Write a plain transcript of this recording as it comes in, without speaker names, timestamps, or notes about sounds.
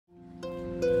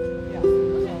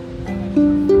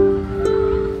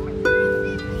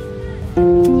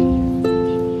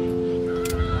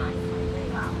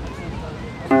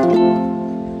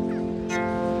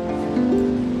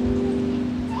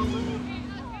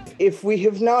if we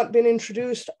have not been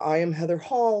introduced, I am Heather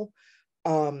Hall.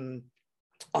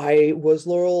 I was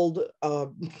laureled, I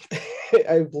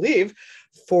believe,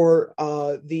 for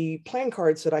the playing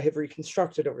cards that I have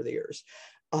reconstructed over the years.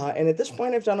 And at this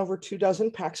point, I've done over 24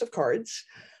 packs of cards,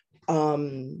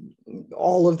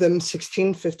 all of them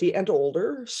 1650 and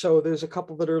older. So there's a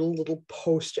couple that are a little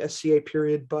post-SCA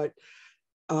period, but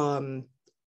so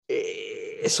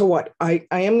what? I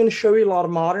am going to show you a lot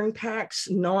of modern packs,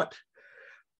 not...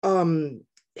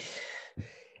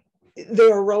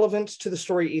 they are relevant to the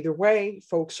story either way.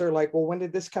 Folks are like, well, when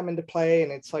did this come into play?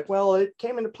 And it's like, well, it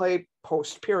came into play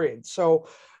post period. So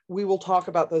we will talk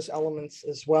about those elements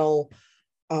as well,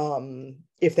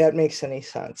 if that makes any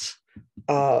sense.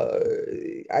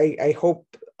 I hope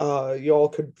you all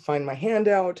could find my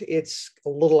handout. It's a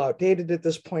little outdated at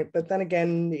this point, but then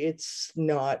again, it's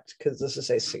not, because this is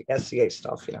SCA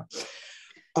stuff, you know.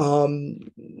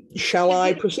 Shall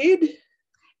I proceed?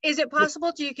 Is it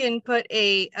possible you can put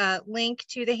a link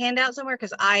to the handout somewhere?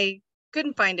 Because I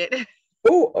couldn't find it.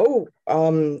 All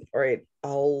right.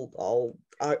 I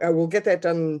will get that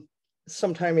done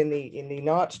sometime in the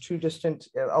not too distant.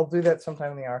 I'll do that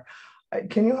sometime in the hour.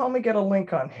 Can you help me get a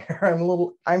link on here?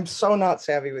 I'm so not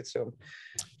savvy with Zoom.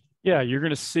 Yeah, you're going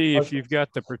to see if you've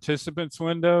got the participants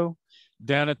window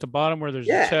down at the bottom where there's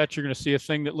a chat, you're going to see a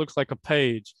thing that looks like a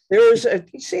page. There's a,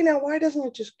 see now, why doesn't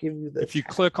it just give you the If you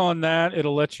click on that,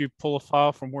 it'll let you pull a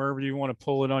file from wherever you want to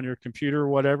pull it on your computer or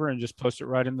whatever, and just post it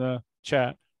right in the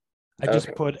chat. I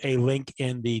just put a link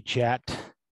in the chat,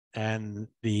 and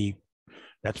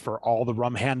that's for all the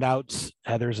rum handouts.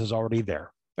 Heather's is already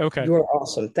there. Okay. You're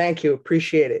awesome. Thank you.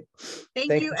 Appreciate it.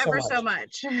 Thank you ever so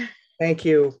much. Thank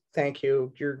you. Thank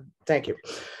you. Thank you.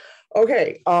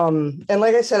 Okay. And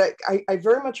like I said, I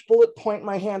very much bullet point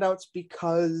my handouts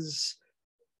because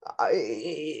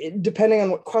depending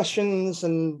on what questions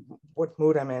and what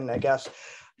mood I'm in, I guess,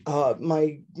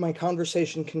 my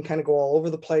conversation can kind of go all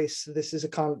over the place. This is a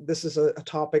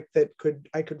topic that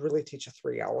I could really teach a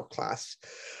 3-hour class.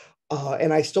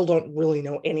 And I still don't really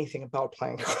know anything about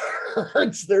playing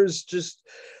cards. There's just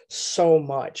so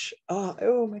much.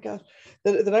 Oh my gosh.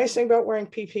 The nice thing about wearing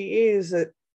PPE is that,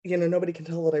 you know, nobody can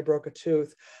tell that I broke a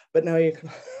tooth, but now you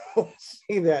can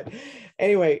see that.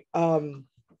 Anyway,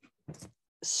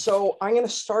 so I'm going to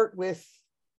start with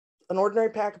an ordinary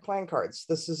pack of playing cards.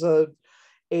 This is a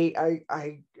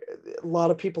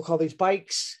lot of people call these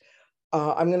bikes.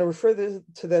 I'm going to refer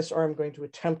to this, or I'm going to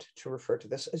attempt to refer to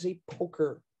this as a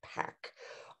poker pack.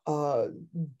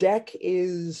 Deck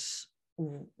is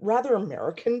rather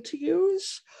American to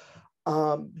use,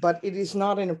 but it is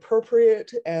not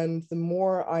inappropriate. And the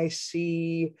more I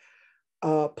see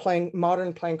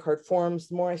modern playing card forms,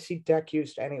 the more I see deck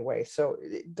used anyway. So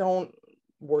don't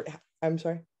worry. I'm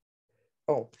sorry.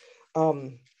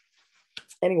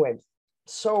 Anyway,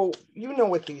 so you know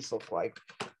what these look like.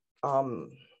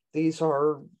 These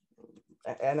are,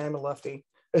 and I'm a lefty.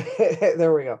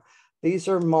 There we go. These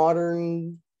are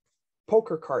modern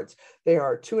poker cards. They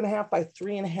are 2.5 by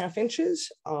 3.5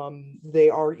 inches.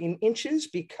 They are in inches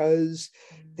because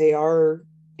they are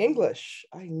English.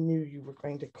 I knew you were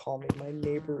going to call me. My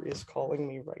neighbor is calling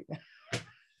me right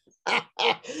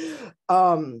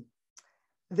now.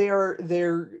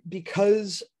 They're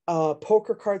because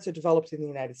poker cards are developed in the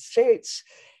United States,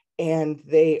 and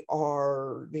the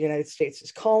United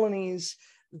States' colonies.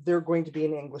 They're going to be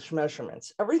in English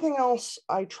measurements. Everything else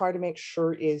I try to make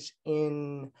sure is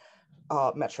in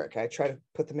metric. I try to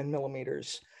put them in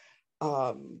millimeters,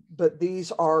 but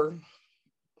these are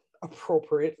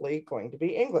appropriately going to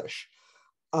be English.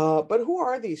 But who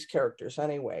are these characters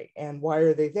anyway? And why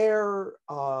are they there?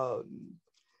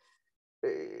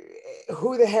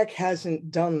 Who the heck hasn't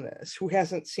done this? Who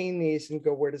hasn't seen these and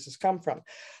go, where does this come from?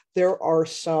 There are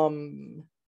some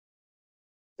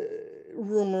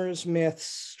rumors, myths,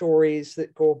 stories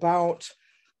that go about.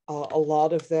 A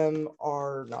lot of them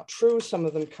are not true. Some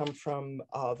of them come from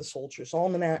the Soldier's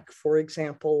Almanac, for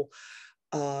example.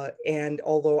 And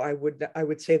although I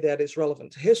would say that is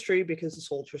relevant to history, because the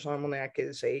Soldier's Almanac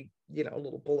is a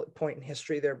little bullet point in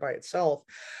history there by itself,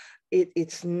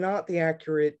 it's not the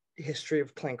accurate history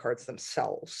of playing cards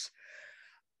themselves.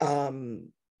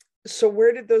 So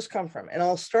where did those come from? And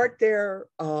I'll start there.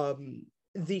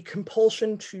 The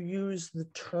compulsion to use the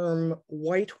term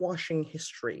whitewashing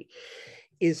history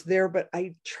is there, but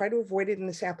I try to avoid it in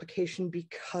this application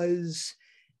because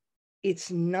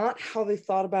it's not how they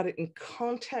thought about it in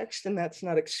context, and that's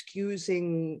not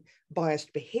excusing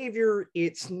biased behavior.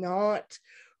 It's not,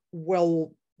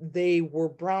 well, they were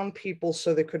brown people,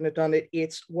 so they couldn't have done it.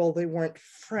 It's, well, they weren't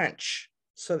French,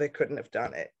 so they couldn't have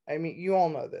done it. I mean, you all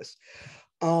know this.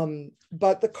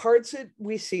 But the cards that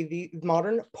we see, the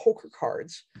modern poker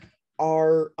cards,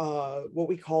 are what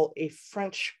we call a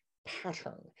French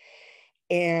pattern.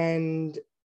 And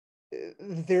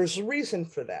there's a reason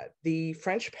for that. The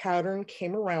French pattern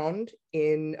came around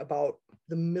in about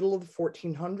the middle of the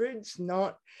 1400s.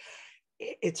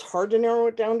 It's hard to narrow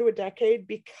it down to a decade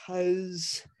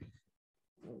because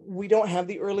we don't have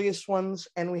the earliest ones,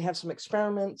 and we have some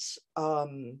experiments.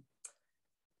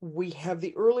 We have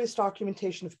the earliest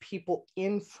documentation of people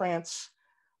in France,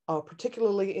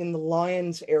 particularly in the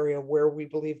Lyons area, where we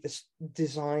believe this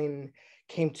design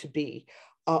came to be,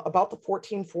 about the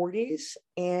 1440s.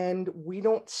 And we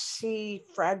don't see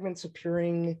fragments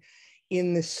appearing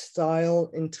in this style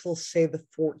until, say, the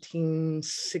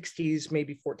 1460s,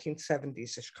 maybe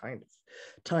 1470s-ish kind of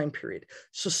time period.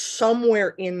 So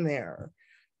somewhere in there,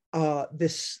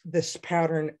 this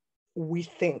pattern, we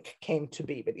think, came to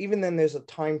be. But even then, there's a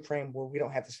time frame where we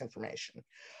don't have this information.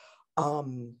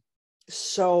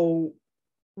 So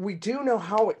we do know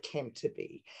how it came to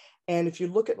be. And if you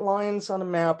look at Lyons on a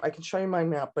map, I can show you my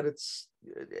map, but it's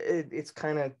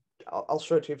kind of, I'll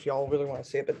show it to you if y'all really want to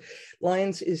see it. But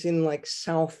Lyons is in like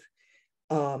south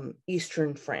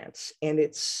eastern France, and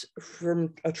it's,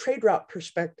 from a trade route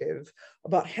perspective,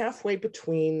 about halfway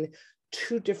between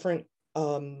two different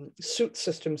suit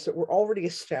systems that were already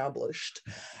established,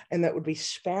 and that would be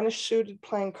Spanish suited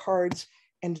playing cards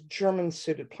and German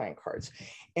suited playing cards.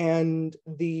 And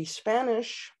the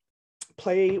Spanish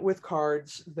play with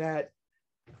cards that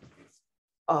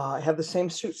have the same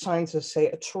suit signs as, say,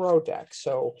 a tarot deck.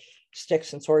 So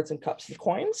sticks and swords and cups and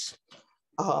coins.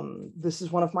 This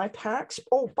is one of my packs.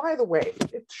 Oh, by the way,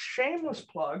 it's shameless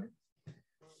plug.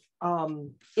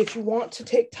 If you want to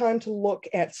take time to look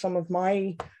at some of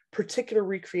my particular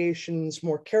recreations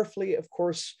more carefully, of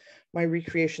course, my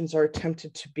recreations are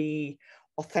attempted to be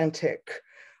authentic.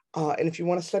 And if you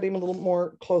want to study them a little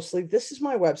more closely, this is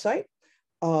my website.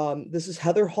 This is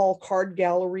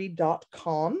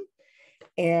heatherhallcardgallery.com.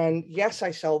 And yes,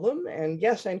 I sell them, and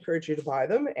yes, I encourage you to buy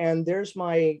them. And there's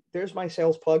my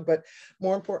sales plug. But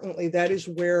more importantly, that is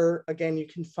where, again, you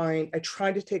can find, I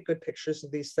try to take good pictures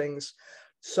of these things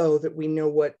so that we know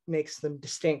what makes them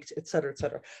distinct, et cetera, et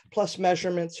cetera. Plus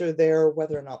measurements are there,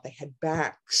 whether or not they had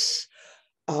backs,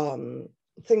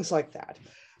 things like that.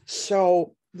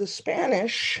 So the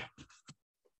Spanish,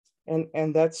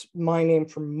 and that's my name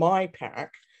for my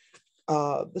pack,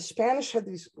 the Spanish had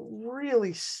these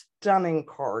really stunning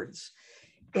cards,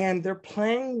 and they're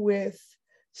playing with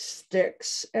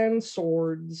sticks and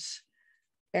swords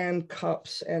and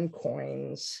cups and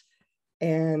coins.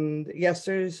 And yes,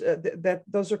 there's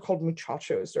those are called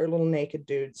muchachos. They're little naked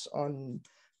dudes on,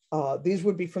 these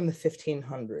would be from the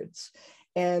 1500s.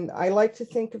 And I like to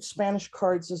think of Spanish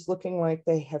cards as looking like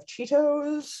they have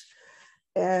Cheetos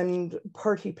and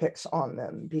party picks on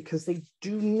them, because they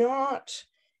do not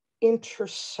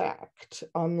intersect,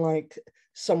 unlike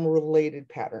some related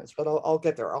patterns. But I'll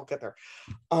get there.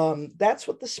 That's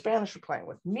what the Spanish are playing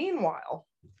with. Meanwhile,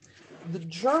 the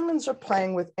Germans are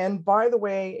playing with, and by the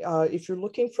way, if you're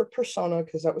looking for persona,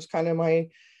 because that was kind of my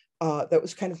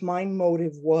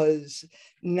motive, was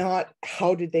not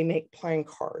how did they make playing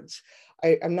cards.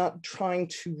 I'm not trying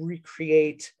to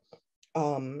recreate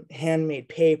handmade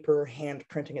paper, hand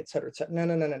printing, et cetera, et cetera.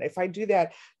 No. If I do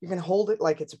that, you can hold it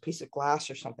like it's a piece of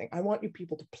glass or something. I want you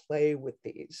people to play with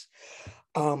these.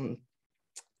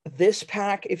 This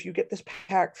pack, if you get this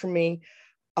pack from me,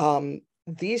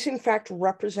 these in fact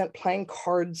represent playing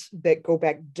cards that go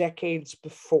back decades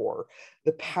before.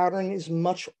 The pattern is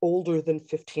much older than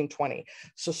 1520.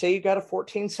 So say you got a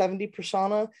 1470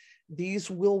 persona,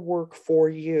 these will work for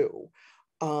you.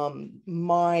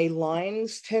 My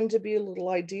lines tend to be a little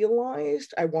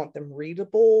idealized. I want them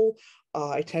readable.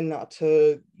 I tend not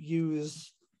to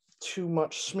use too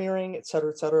much smearing, et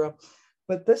cetera, et cetera.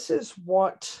 But this is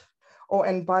what, oh,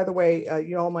 and by the way,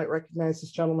 you all might recognize this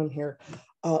gentleman here.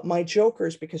 My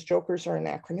jokers, because jokers are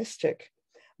anachronistic,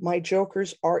 my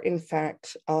jokers are in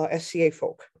fact SCA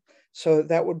folk. So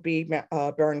that would be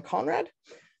Baron Conrad,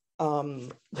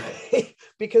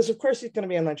 because of course he's going to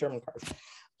be on my German cards.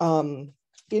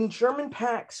 In German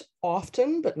packs,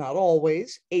 often, but not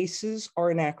always, aces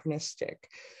are anachronistic.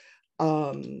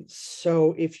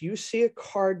 So if you see a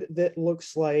card that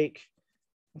looks like,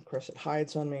 of course it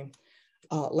hides on me,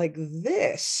 like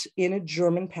this in a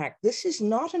German pack, this is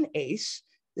not an ace.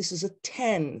 This is a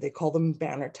 10. They call them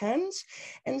banner 10s.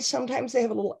 And sometimes they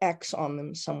have a little X on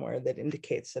them somewhere that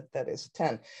indicates that that is a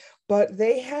 10. But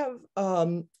they have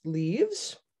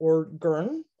leaves or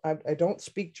Gern. I don't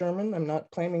speak German. I'm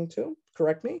not claiming to.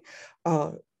 Correct me.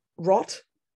 Rot,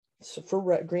 so for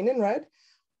red, green and red.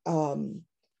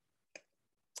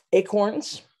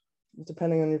 Acorns,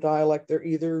 depending on your dialect, they're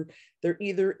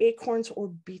either acorns or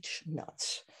beech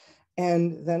nuts.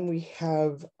 And then we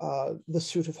have the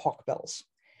suit of hawkbells.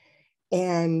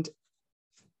 And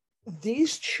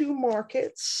these two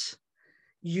markets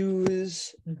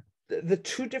use the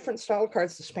two different style of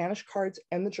cards, the Spanish cards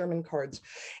and the German cards,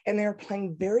 and they're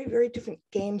playing very, very different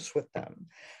games with them.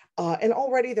 And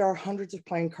already there are hundreds of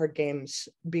playing card games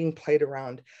being played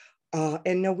around.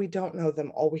 And no, we don't know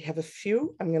them all. We have a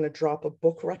few. I'm going to drop a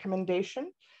book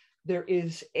recommendation. There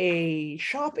is a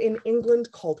shop in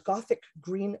England called Gothic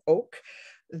Green Oak.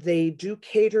 They do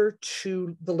cater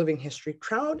to the living history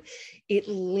crowd. It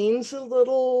leans a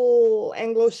little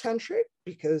Anglo-centric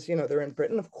because, you know, they're in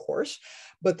Britain, of course,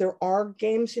 but there are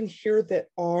games in here that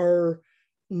are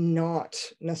not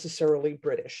necessarily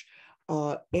British.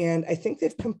 And I think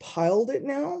they've compiled it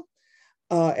now.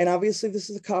 And obviously this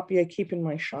is a copy I keep in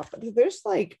my shop, but there's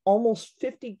like almost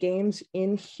 50 games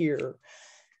in here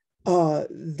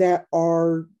that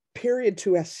are period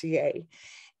to SCA.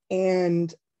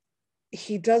 And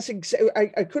he does,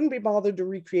 I couldn't be bothered to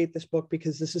recreate this book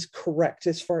because this is correct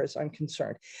as far as I'm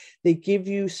concerned. They give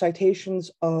you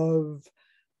citations of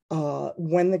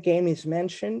when the game is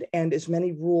mentioned and as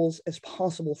many rules as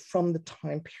possible from the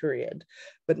time period,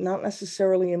 but not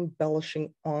necessarily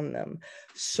embellishing on them.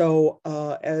 So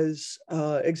as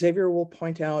Xavier will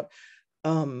point out,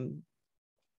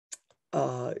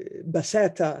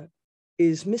 Basetta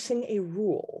is missing a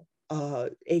rule.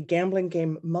 A gambling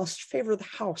game must favor the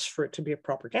house for it to be a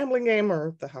proper gambling game,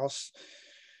 or the house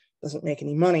doesn't make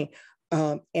any money.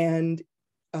 And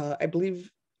I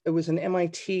believe it was an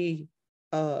MIT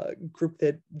group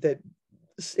that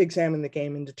examined the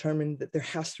game and determined that there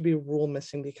has to be a rule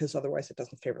missing because otherwise it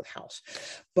doesn't favor the house.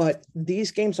 But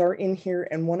these games are in here,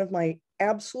 and one of my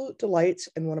absolute delights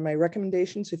and one of my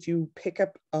recommendations, if you pick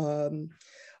up a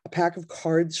pack of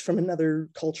cards from another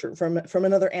culture, from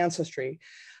another ancestry,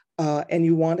 and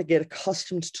you want to get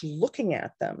accustomed to looking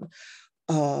at them,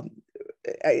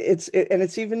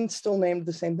 it's even still named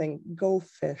the same thing, Go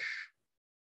Fish.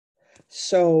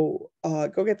 So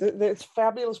go get it's a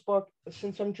fabulous book.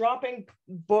 Since I'm dropping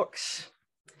books,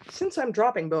 this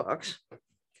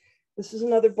is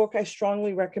another book I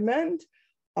strongly recommend.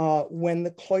 When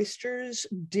the Cloisters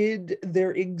did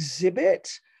their exhibit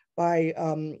by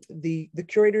the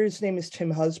curator's name is Tim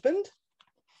Husband.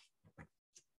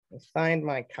 I signed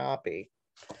my copy.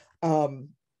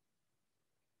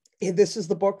 This is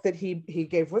the book that he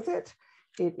gave with it.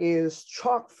 It is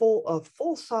chock full of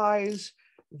full-size,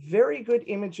 very good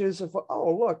images of,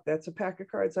 oh, look, that's a pack of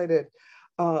cards I did.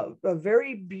 A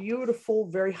very beautiful,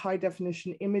 very high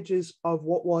definition images of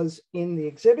what was in the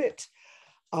exhibit.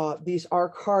 These are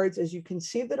cards, as you can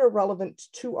see, that are relevant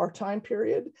to our time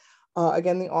period.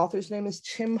 Again, the author's name is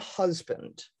Tim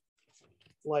Husband.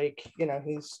 Like, you know,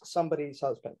 he's somebody's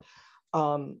husband.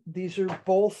 These are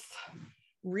both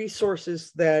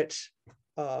resources that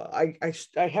I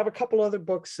have a couple other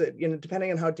books that, you know,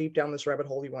 depending on how deep down this rabbit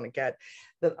hole you want to get,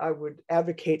 that I would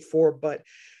advocate for, but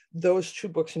those two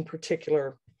books in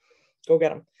particular, go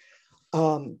get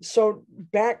them. So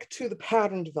back to the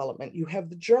pattern development, you have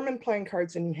the German playing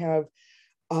cards and you have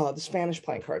the Spanish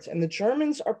playing cards, and the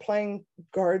Germans are playing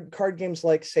card games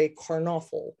like, say,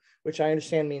 Karnoffel, which I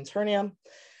understand means hernia.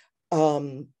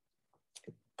 Karnoffel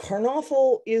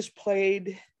is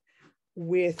played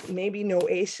with maybe no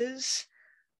aces.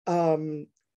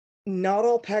 Not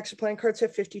all packs of playing cards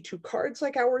have 52 cards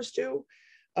like ours do,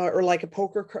 or like a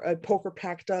poker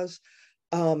pack does,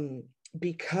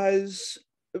 because,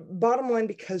 bottom line,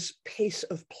 because pace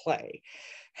of play.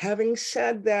 Having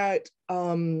said that,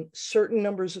 certain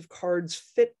numbers of cards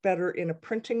fit better in a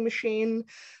printing machine.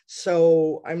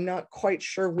 So I'm not quite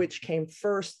sure which came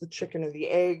first, the chicken or the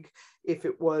egg. If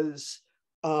it was,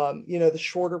 you know, the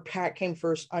shorter pack came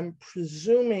first, I'm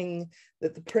presuming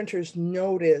that the printers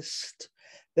noticed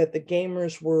that the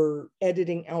gamers were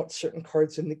editing out certain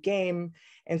cards in the game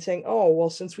and saying, oh, well,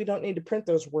 since we don't need to print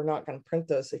those, we're not going to print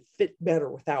those. They fit better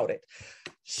without it.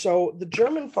 So the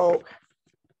German folk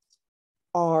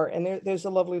are, and there's a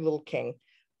lovely little king,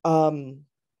 and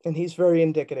he's very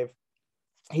indicative.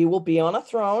 He will be on a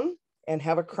throne and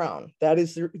have a crown. That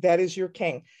is your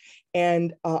king.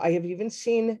 And I have even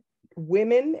seen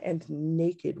women and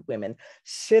naked women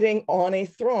sitting on a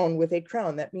throne with a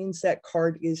crown. That means that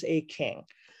card is a king.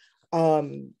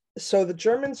 So the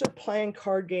Germans are playing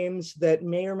card games that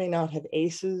may or may not have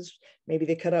aces. Maybe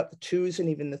they cut out the twos and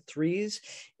even the threes.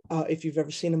 If you've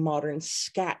ever seen a modern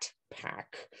scat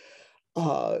pack,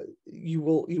 you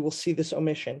will see this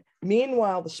omission.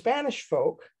 Meanwhile, the Spanish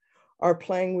folk are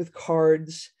playing with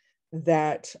cards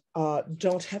that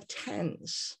don't have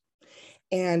tens.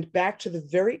 And back to the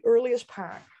very earliest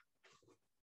pack.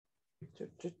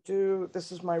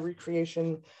 This is my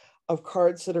recreation of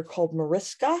cards that are called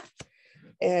Mariska.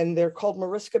 And they're called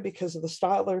Mariska because of the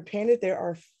style they're painted. They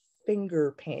are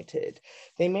finger painted.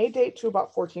 They may date to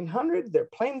about 1400. They're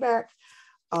plain back.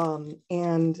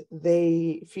 And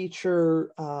they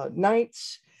feature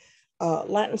knights.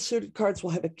 Latin suited cards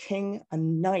will have a king, a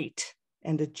knight,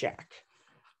 and a jack.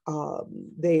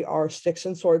 They are sticks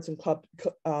and swords and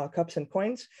cups and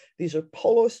coins. These are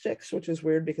polo sticks, which is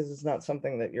weird because it's not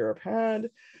something that Europe had.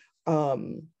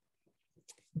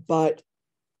 But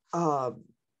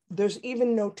there's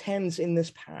even no 10s in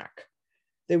this pack.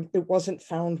 It wasn't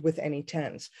found with any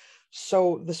 10s.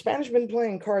 So the Spanish have been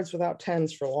playing cards without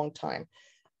 10s for a long time.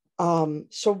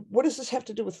 So what does this have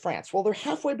to do with France? Well, they're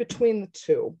halfway between the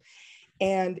two.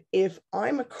 And if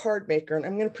I'm a card maker, and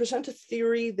I'm going to present a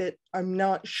theory that I'm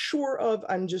not sure of,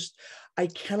 I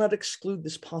cannot exclude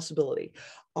this possibility.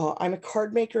 I'm a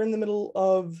card maker in the middle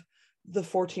of the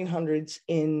 1400s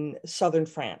in southern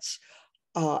France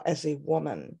as a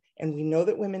woman. And we know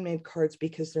that women made cards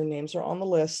because their names are on the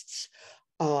lists.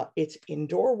 It's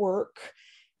indoor work.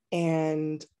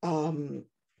 And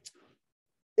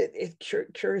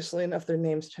curiously enough, their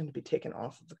names tend to be taken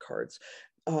off of the cards.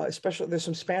 Especially there's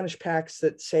some Spanish packs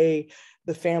that say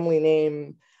the family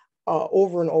name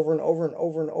over and over and over and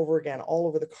over and over again, all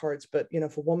over the cards. But, you know,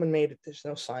 if a woman made it, there's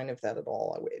no sign of that at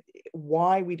all.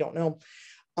 Why, we don't know.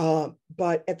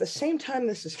 But at the same time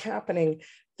this is happening,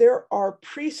 there are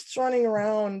priests running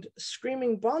around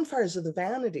screaming bonfires of the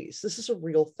vanities. This is a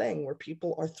real thing where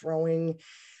people are throwing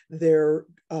their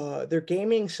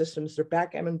gaming systems, their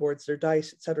backgammon boards, their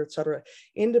dice, et cetera,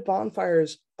 into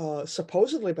bonfires,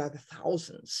 supposedly by the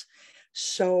thousands.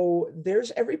 So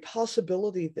there's every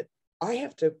possibility that I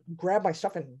have to grab my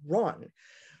stuff and run.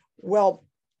 Well,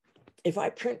 if I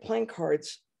print playing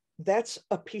cards, that's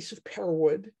a piece of pear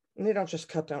wood. And they don't just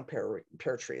cut down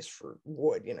pear trees for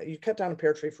wood. You know, you cut down a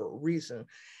pear tree for a reason.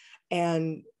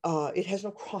 And it has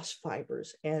no cross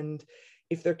fibers. And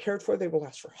if they're cared for, they will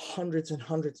last for hundreds and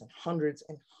hundreds and hundreds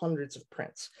and hundreds of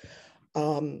prints.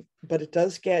 But it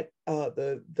does get,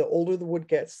 the older the wood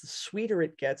gets, the sweeter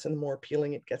it gets and the more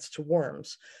appealing it gets to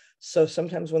worms. So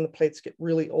sometimes when the plates get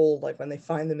really old, like when they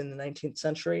find them in the 19th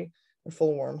century, they're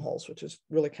full of wormholes, which is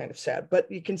really kind of sad, but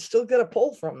you can still get a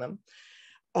pull from them.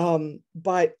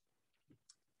 But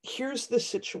here's the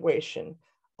situation.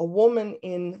 A woman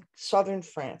in southern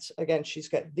France, again, she's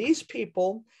got these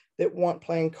people that want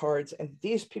playing cards, and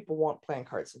these people want playing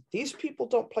cards. And these people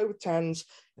don't play with 10s,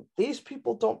 and these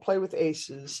people don't play with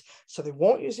aces, so they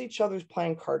won't use each other's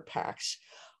playing card packs.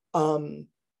 And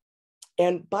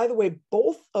by the way,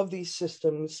 both of these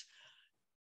systems,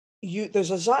 there's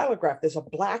a xylograph, there's a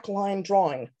black line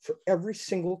drawing for every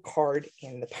single card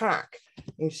in the pack.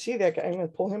 You see that guy, I'm going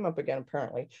to pull him up again,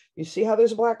 apparently. You see how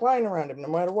there's a black line around him, no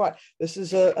matter what. This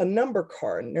is a number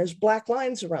card, and there's black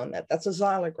lines around that. That's a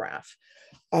xylograph.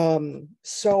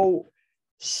 So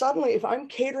suddenly, if I'm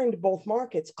catering to both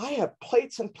markets, I have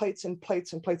plates and plates and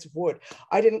plates and plates of wood.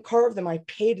 I didn't carve them. I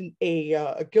paid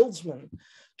a guildsman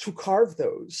to carve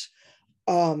those.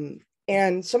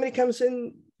 And somebody comes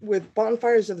in with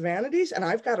bonfires of the vanities, and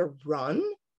I've got to run.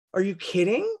 Are you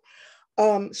kidding?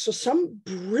 So some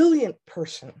brilliant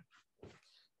person,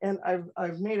 and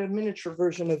I've made a miniature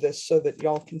version of this so that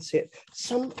y'all can see it.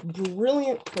 Some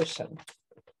brilliant person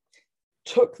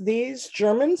took these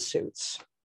German suits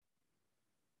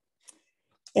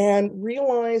and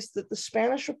realized that the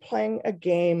Spanish are playing a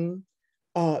game.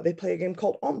 They play a game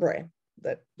called Ombre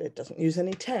that it doesn't use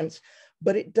any 10s,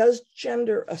 but it does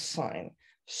gender assign.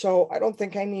 So I don't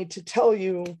think I need to tell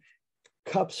you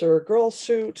cups are a girl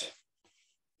suit,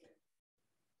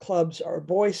 clubs are a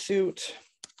boy suit,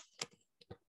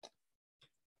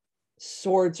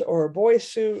 swords are a boy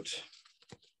suit.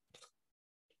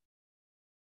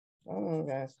 Oh,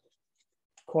 guys,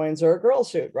 coins are a girl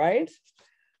suit, right?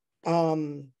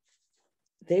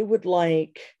 They would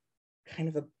like kind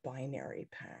of a binary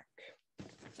pack.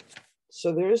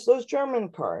 So there's those German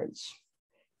cards.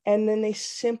 And then they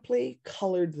simply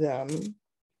colored them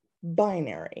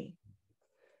binary.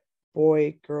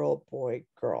 Boy, girl, boy,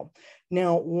 girl.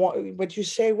 Now, what you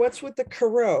say, what's with the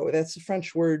carreau? That's the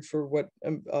French word for what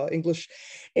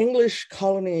English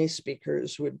colony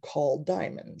speakers would call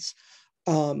diamonds.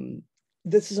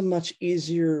 This is a much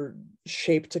easier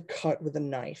shape to cut with a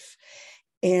knife.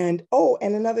 And, oh,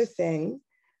 and another thing,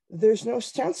 there's no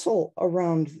stencil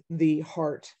around the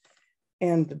heart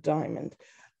and the diamond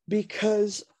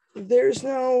because there's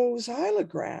no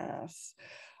xylograph.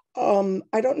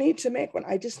 I don't need to make one.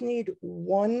 I just need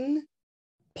one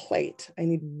plate. I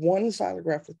need one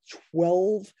xylograph with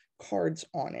 12 cards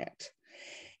on it.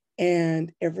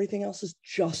 And everything else is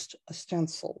just a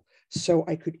stencil. So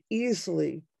I could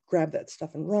easily grab that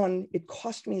stuff and run. It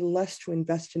cost me less to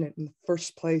invest in it in the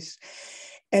first place.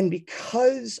 And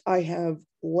because I have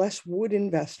less wood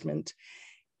investment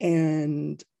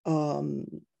and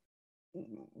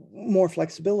more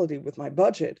flexibility with my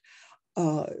budget,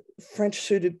 French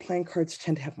suited playing cards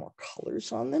tend to have more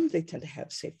colors on them. They tend to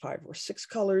have, say, 5 or 6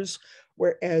 colors,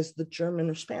 whereas the German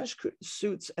or Spanish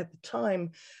suits at the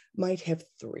time might have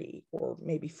 3 or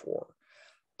maybe 4.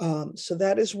 So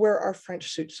that is where our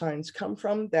French suit signs come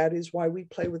from. That is why we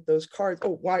play with those cards.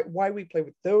 Oh, why we play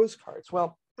with those cards?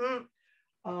 Well,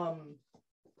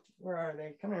 where are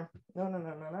they? Come here. No,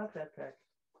 not that pack.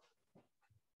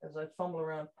 As I fumble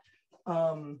around.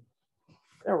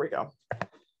 There we go.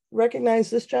 Recognize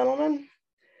this gentleman?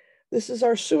 This is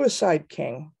our Suicide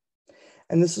King.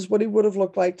 And this is what he would have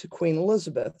looked like to Queen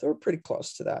Elizabeth, or pretty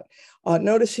close to that.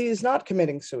 Notice he is not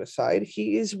committing suicide.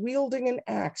 He is wielding an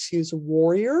axe. He is a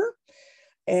warrior,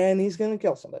 and he's going to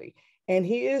kill somebody. And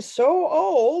he is so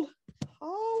old.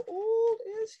 How old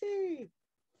is he?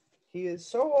 He is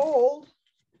so old.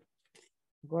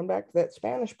 Going back to that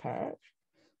Spanish patch.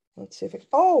 Let's see if it,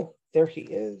 oh, there he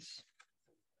is.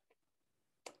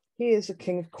 He is a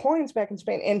king of coins back in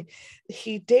Spain, and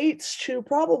he dates to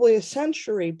probably a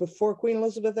century before Queen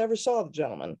Elizabeth ever saw the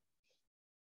gentleman.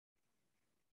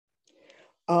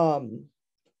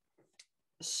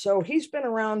 So he's been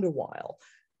around a while.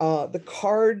 The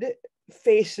card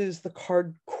faces, the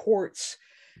card courts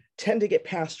tend to get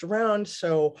passed around.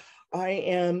 So I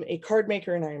am a card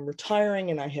maker and I am retiring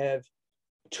and I have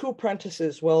 2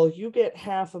 apprentices. Well, you get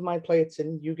half of my plates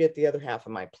and you get the other half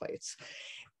of my plates.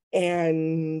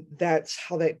 And that's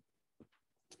how that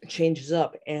changes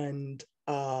up. And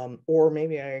or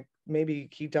maybe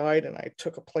he died and I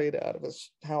took a plate out of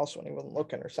his house when he wasn't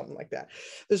looking or something like that.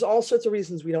 There's all sorts of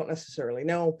reasons we don't necessarily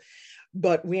know,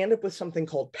 but we end up with something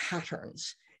called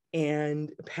patterns.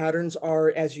 And patterns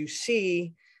are, as you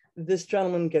see, this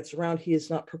gentleman gets around. He is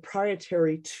not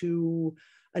proprietary to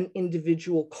an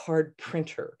individual card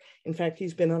printer. In fact,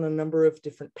 he's been on a number of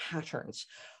different patterns.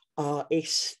 A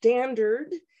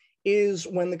standard is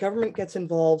when the government gets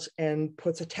involved and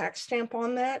puts a tax stamp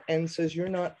on that and says, you're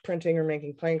not printing or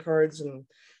making playing cards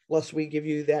unless we give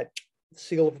you that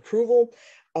seal of approval,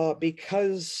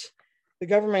 because the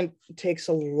government takes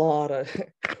a lot of,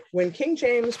 when King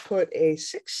James put a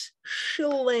 6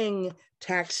 shilling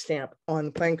tax stamp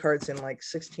on playing cards in like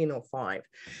 1605,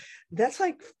 that's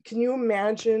like, can you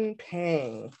imagine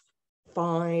paying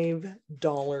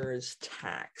 $5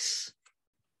 tax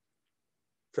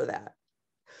for that?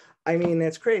 I mean,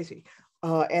 that's crazy.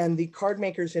 And the card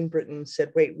makers in Britain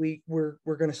said, "Wait, we're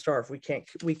going to starve. We can't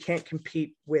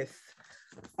compete with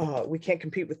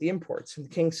the imports." And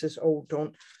the king says, "Oh,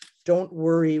 don't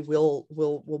worry.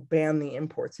 We'll ban the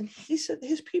imports." And he said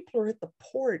his people are at the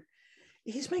port.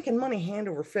 He's making money hand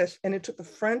over fist. And it took the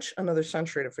French another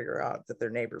century to figure out that their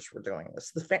neighbors were doing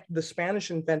this. The Spanish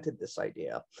invented this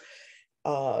idea.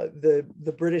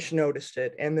 The British noticed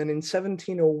it, and then in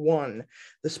 1701,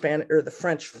 the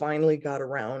French finally got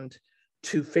around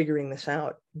to figuring this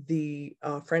out. The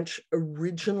French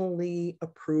originally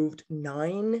approved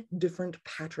 9 different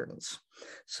patterns.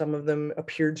 Some of them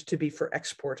appeared to be for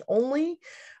export only.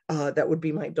 That would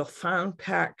be my Dauphin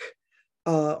pack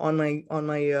on my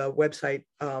website.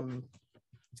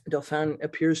 Dauphin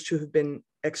appears to have been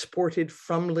exported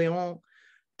from Lyon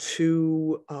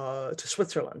to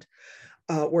Switzerland.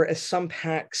 Whereas some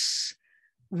packs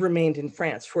remained in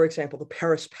France. For example, the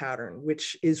Paris pattern,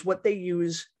 which is what they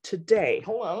use today.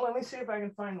 Hold on, let me see if I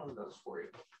can find one of those for you.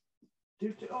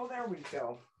 Oh, there we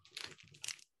go.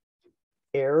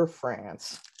 Air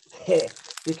France.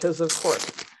 Because of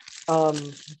course,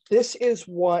 this is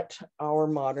what our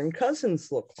modern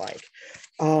cousins look like.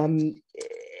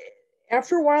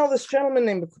 After a while, this gentleman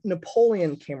named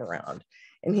Napoleon came around.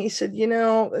 And he said, you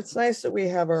know, it's nice that we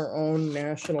have our own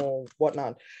national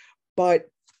whatnot, but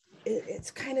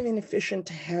it's kind of inefficient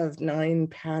to have 9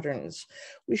 patterns.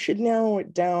 We should narrow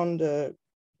it down to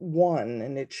 1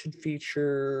 and it should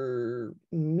feature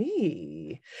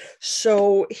me.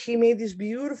 So he made these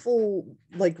beautiful,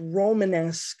 like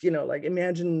Romanesque, like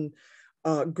imagine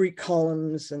Greek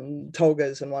columns and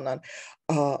togas and whatnot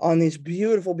on these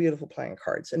beautiful, beautiful playing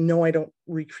cards. And no, I don't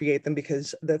recreate them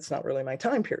because that's not really my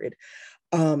time period.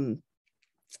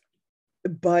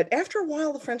 But after a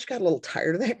while, the French got a little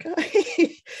tired of that guy.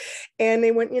 And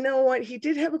they went, you know what? He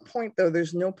did have a point, though.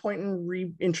 There's no point in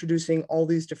reintroducing all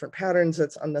these different patterns.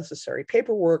 That's unnecessary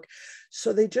paperwork.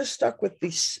 So they just stuck with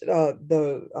the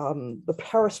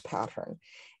Paris pattern.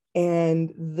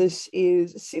 And this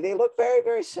is, see, they look very,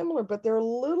 very similar, but they're a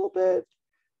little bit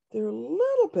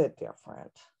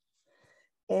different.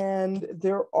 And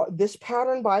this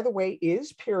pattern, by the way,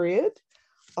 is period.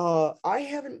 I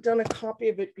haven't done a copy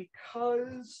of it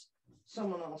because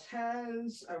someone else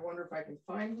has. I wonder if I can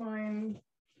find mine.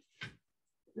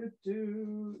 No,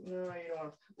 you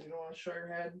don't want to show your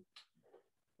head.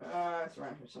 It's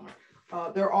around here somewhere.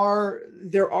 There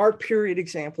are period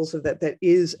examples of that. That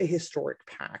is a historic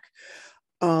pack.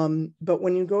 But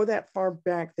when you go that far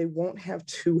back, they won't have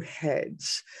two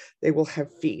heads. They will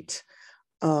have feet.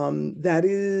 That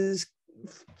is,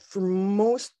 for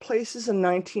most places, a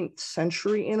 19th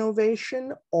century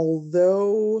innovation,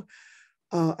 although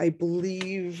I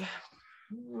believe,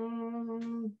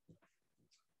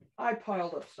 I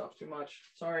piled up stuff too much,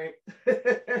 sorry.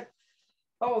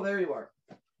 Oh, there you are.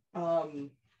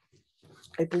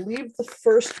 I believe the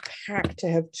first pack to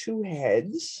have two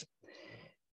heads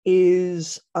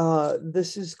is,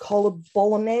 this is called a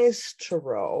Bolognese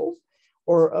Tarot,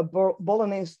 or a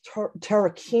Bolognese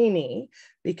Tarocchini,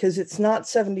 because it's not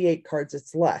 78 cards,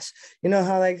 it's less. You know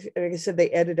how, like I said, they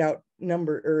edit out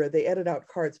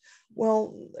cards.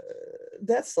 Well,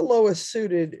 that's the lowest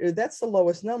suited, or that's the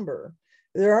lowest number.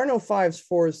 There are no 5s,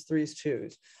 4s,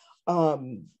 3s,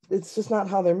 2s. It's just not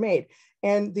how they're made.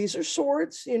 And these are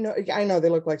swords, you know, I know they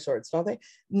look like swords, don't they?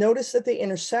 Notice that they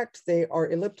intersect, they are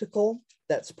elliptical,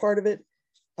 that's part of it.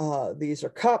 These are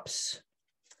cups,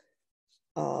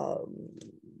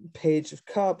 Page of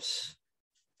Cups,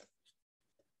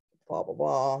 blah, blah,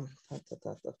 blah,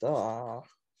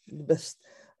 this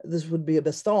would be a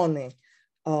bastoni.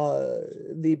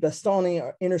 The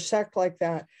bastoni intersect like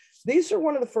that. These are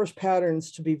one of the first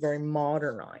patterns to be very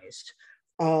modernized.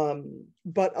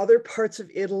 But other parts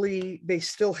of Italy, they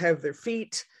still have their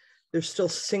feet. They're still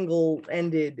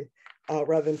single-ended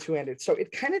rather than two-ended. So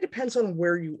it kind of depends on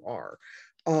where you are.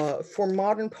 For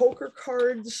modern poker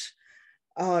cards,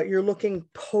 you're looking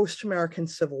post-American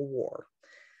Civil War.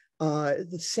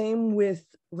 The same with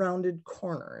rounded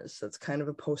corners. That's kind of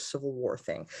a post-Civil War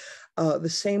thing. The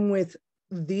same with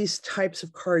these types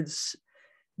of cards,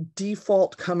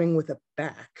 default coming with a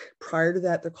back. Prior to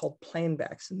that, they're called plain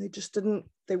backs, and they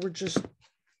were just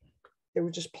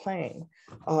plain.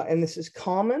 And this is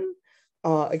common.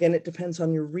 Again, it depends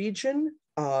on your region.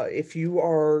 If you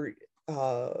are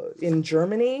in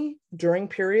Germany during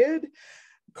period,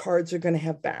 cards are going to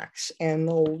have backs, and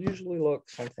they'll usually look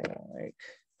something like,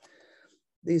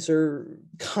 these are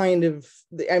kind of,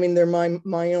 I mean, they're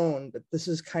my own, but this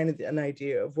is kind of an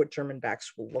idea of what German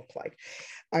backs will look like.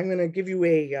 I'm going to give you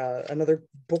another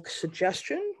book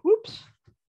suggestion. Whoops.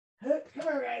 Come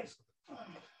here, guys.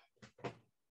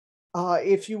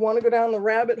 If you want to go down the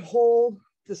rabbit hole,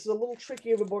 this is a little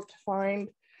tricky of a book to find.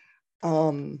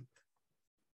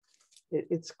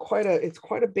 It's quite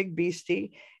a big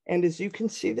beastie, and as you can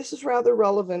see, this is rather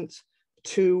relevant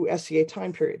to SCA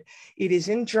time period. It is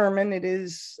in German.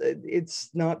 It's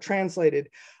not translated,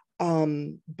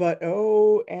 but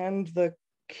oh, and the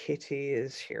kitty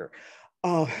is here.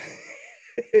 But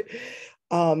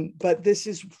this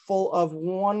is full of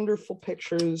wonderful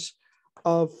pictures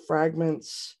of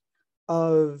fragments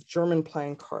of German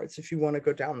playing cards. If you want to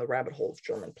go down the rabbit hole of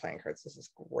German playing cards, this is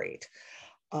great.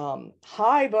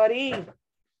 Hi, buddy.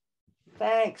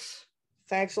 Thanks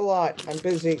a lot. I'm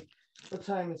busy. What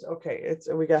time is, okay,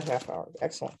 we got half hour.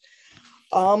 Excellent.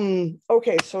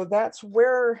 Okay, so that's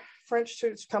where French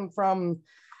suits come from.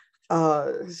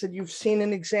 I said you've seen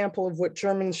an example of what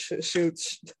German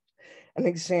suits, an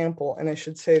example, and I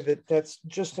should say that that's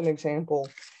just an example.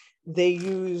 They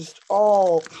used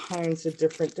all kinds of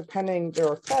different, there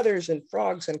are feathers and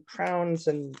frogs and crowns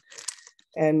and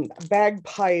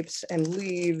bagpipes and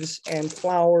leaves and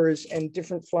flowers and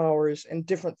different flowers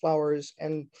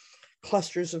and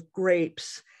clusters of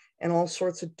grapes and all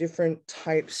sorts of different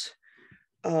types.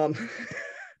 All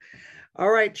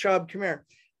right, Chubb, come here.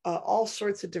 All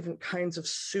sorts of different kinds of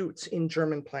suits in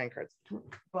German playing cards.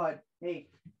 Bud, hey.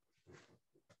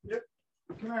 Yep,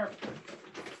 come here.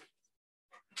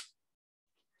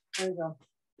 There you go.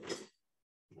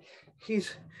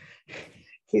 He's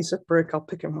a brick. I'll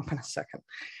pick him up in a second.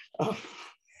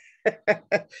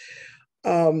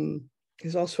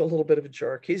 He's also a little bit of a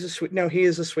jerk. He is a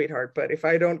sweetheart, but if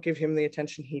I don't give him the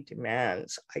attention he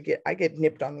demands, I get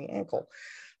nipped on the ankle.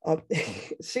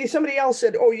 See, somebody else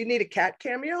said, oh, you need a cat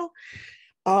cameo?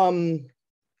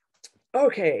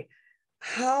 Okay,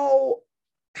 how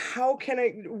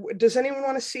does anyone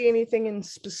want to see anything in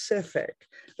specific?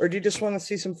 Or do you just want to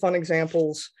see some fun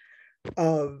examples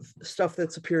of stuff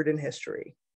that's appeared in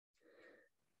history?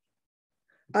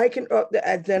 I can,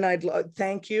 then I'd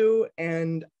thank you.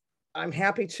 And I'm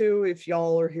happy to if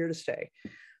y'all are here to stay.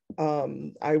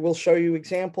 I will show you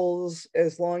examples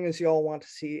as long as y'all want to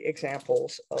see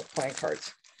examples of playing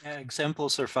cards. Yeah,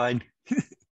 examples are fine.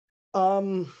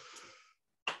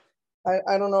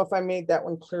 I don't know if I made that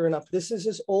one clear enough. This is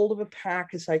as old of a pack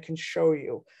as I can show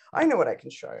you. I know what I can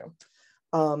show you.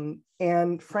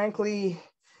 And frankly,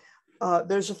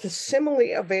 there's a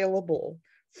facsimile available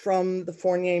from the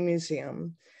Fournier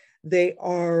Museum. They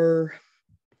are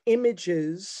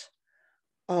images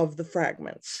of the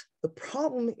fragments. The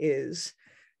problem is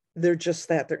they're just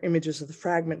that, they're images of the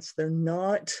fragments. They're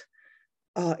not,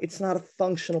 it's not a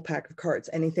functional pack of cards.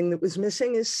 Anything that was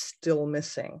missing is still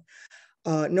missing.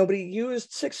 Nobody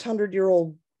used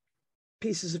 600-year-old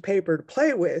pieces of paper to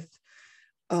play with.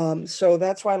 So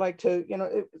that's why I like to, you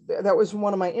know, that was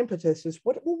one of my impetus is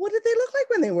what did they look like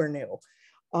when they were new?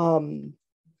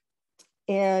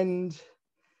 And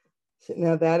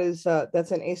now that is,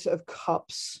 that's an Ace of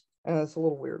Cups, and it's a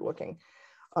little weird looking.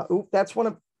 That's one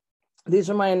of, these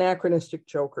are my anachronistic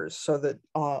jokers. So that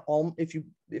if you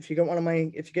get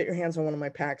your hands on one of my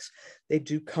packs, they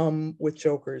do come with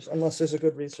jokers, unless there's a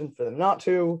good reason for them not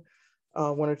to.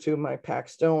 One or two of my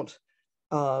packs don't.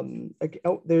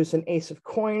 There's an Ace of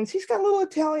Coins. He's got a little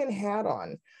Italian hat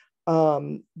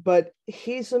on, but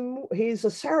he's a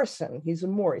Saracen. He's a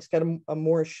Moor. He's got a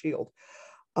Moorish shield.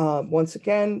 Once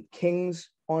again, kings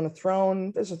on a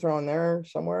throne. There's a throne there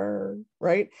somewhere,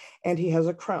 right? And he has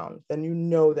a crown. Then you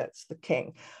know that's the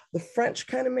king. The French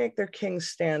kind of make their kings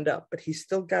stand up, but he's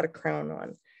still got a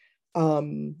crown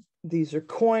on. These are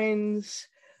coins.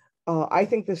 I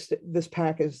think this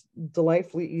pack is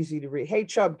delightfully easy to read. Hey,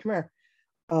 Chubb, come here.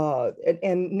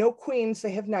 And no queens,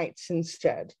 they have knights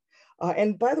instead.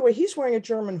 And by the way, he's wearing a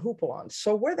German houppelande.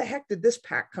 So where the heck did this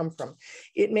pack come from?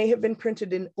 It may have been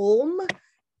printed in Ulm,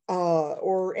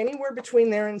 or anywhere between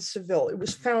there and Seville. It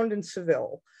was found in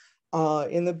Seville,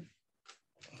 in the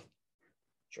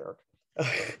jerk.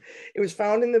 It was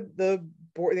found in the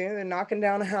board. They're knocking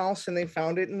down a house, and they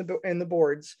found it in the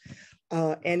boards,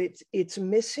 and it's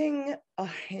missing a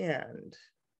hand.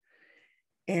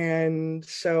 And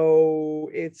so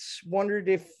it's wondered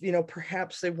if, you know,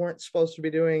 perhaps they weren't supposed to be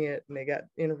doing it, and they got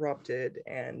interrupted,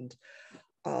 and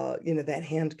you know, that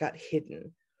hand got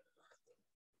hidden.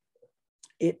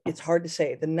 It's hard to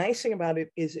say. The nice thing about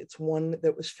it is it's one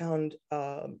that was found,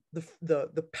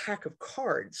 the pack of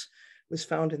cards was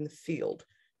found in the field.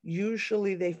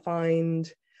 Usually they find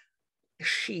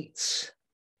sheets.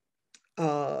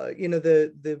 You know,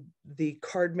 the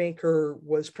card maker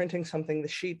was printing something, the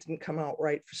sheet didn't come out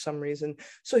right for some reason.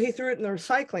 So he threw it in the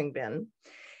recycling bin,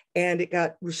 and it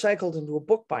got recycled into a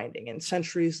book binding. And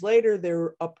centuries later,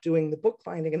 they're up doing the book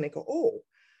binding, and they go, oh,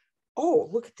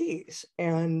 look at these.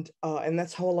 And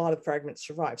that's how a lot of fragments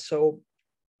survive. So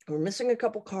we're missing a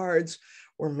couple cards,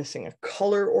 we're missing a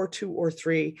color or two or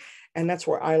three, and that's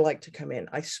where I like to come in.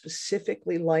 I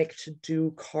specifically like to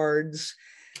do cards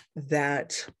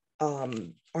that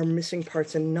are missing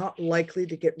parts and not likely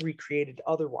to get recreated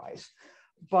otherwise.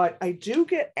 But I do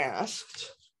get asked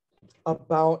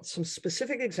about some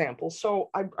specific examples.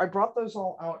 So I brought those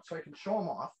all out so I can show them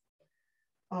off.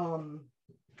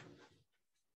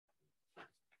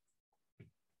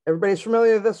 Everybody's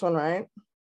familiar with this one, right?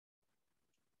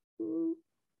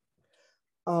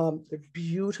 They're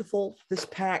beautiful. This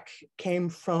pack came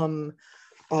from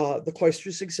the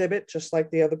Cloisters exhibit, just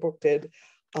like the other book did.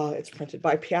 It's printed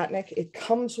by Piatnik. It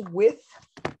comes with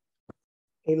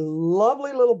a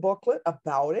lovely little booklet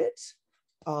about it.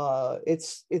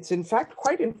 It's in fact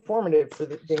quite informative for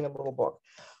being a little book.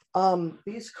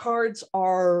 These cards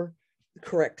are the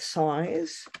correct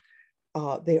size.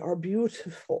 They are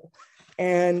beautiful.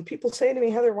 And people say to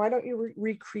me, Heather, why don't you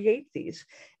recreate these?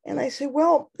 And I say,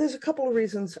 well, there's a couple of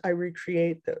reasons I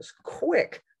recreate those.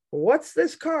 Quick, what's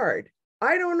this card?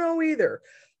 I don't know either.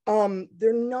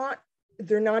 They're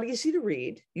not easy to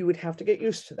read. You would have to get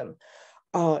used to them.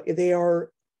 They are,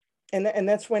 and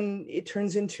that's when it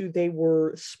turns into they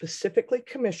were specifically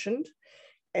commissioned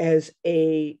as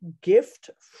a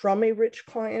gift from a rich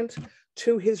client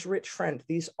to his rich friend.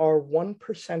 These are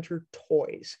 1%er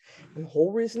toys. And the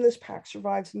whole reason this pack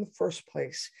survives in the first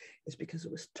place is because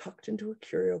it was tucked into a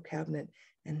curio cabinet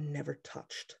and never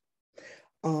touched.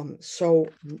 So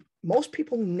most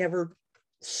people never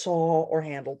saw or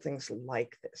handled things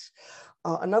like this.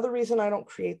 Another reason I don't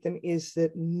create them is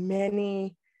that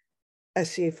many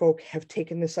SCA folk have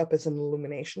taken this up as an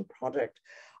illumination project.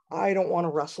 I don't want to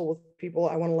wrestle with people.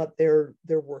 I want to let their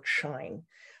work shine.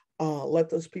 Let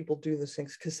those people do those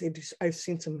things, because I've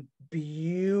seen some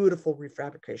beautiful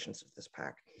refabrications of this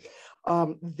pack.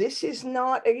 This is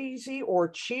not easy or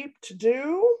cheap to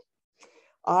do.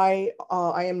 I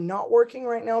am not working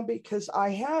right now because I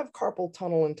have carpal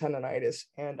tunnel and tendonitis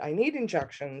and I need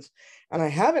injections, and I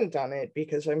haven't done it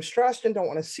because I'm stressed and don't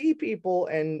want to see people,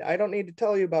 and I don't need to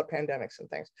tell you about pandemics and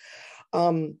things.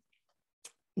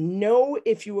 Know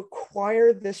if you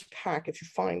acquire this pack, if you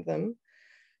find them,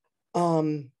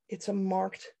 it's a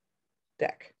marked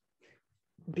deck,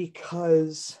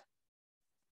 because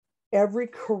every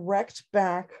correct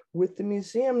back with the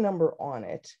museum number on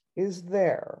it is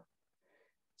there.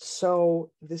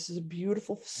 So this is a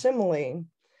beautiful facsimile,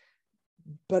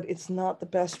 but it's not the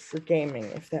best for gaming,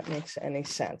 if that makes any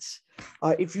sense.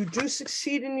 If you do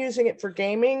succeed in using it for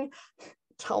gaming,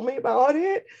 tell me about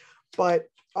it. But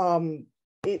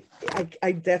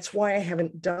that's why I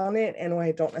haven't done it, and why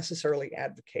I don't necessarily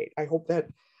advocate. I hope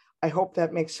that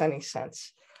makes any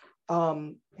sense.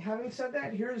 Having said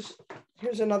that, here's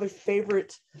another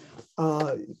favorite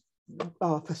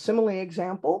facsimile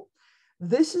example.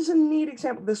 This is a neat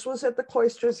example. This was at the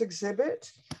Cloisters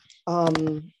exhibit.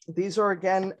 These are,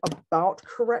 again, about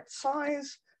correct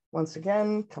size. Once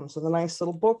again, comes with a nice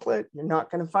little booklet. You're not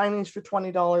going to find these for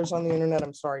 $20 on the internet.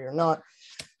 I'm sorry, you're not.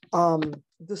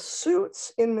 The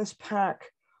suits in this pack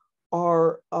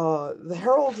are the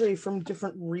heraldry from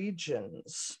different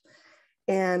regions,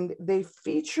 and they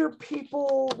feature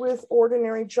people with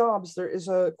ordinary jobs. There is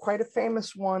quite a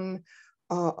famous one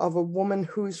of a woman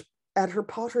who's at her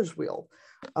potter's wheel.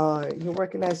 You'll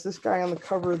recognize this guy on the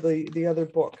cover of the other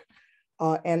book.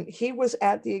 And he was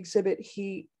at the exhibit.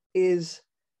 He is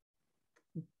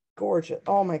gorgeous.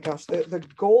 Oh my gosh, the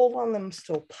gold on them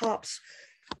still pops,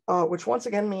 which once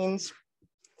again means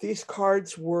these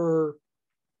cards were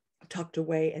tucked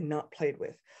away and not played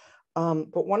with.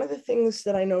 But one of the things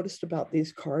that I noticed about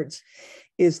these cards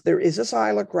is there is a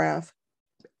xylograph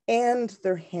and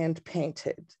they're hand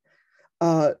painted.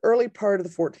 Early part of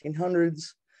the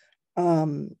 1400s.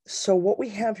 So what we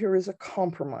have here is a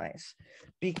compromise,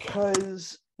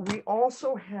 because we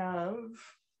also have,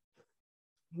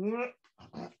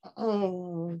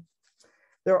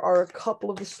 there are a couple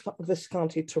of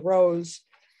Visconti Thoreaus.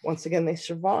 Once again, they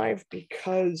survive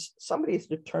because somebody is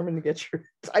determined to get your,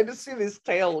 I just see this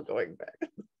tail going back.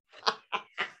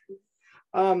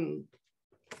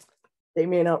 They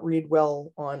may not read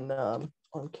well on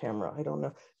camera. I don't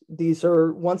know. These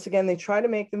are, once again, they try to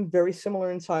make them very similar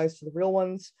in size to the real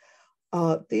ones.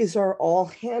 These are all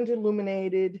hand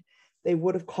illuminated. They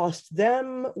would have cost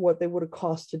them what they would have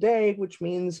cost today, which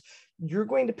means you're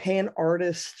going to pay an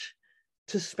artist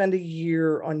to spend a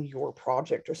year on your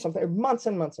project or something, or months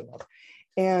and months and months.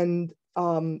 And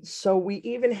so we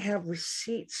even have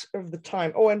receipts of the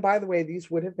time. Oh, and by the way, these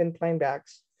would have been plain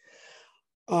backs.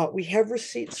 We have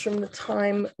receipts from the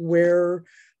time where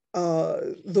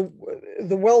the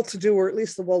well-to-do, or at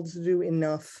least the well-to-do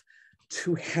enough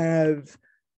to have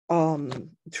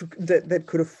that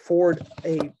could afford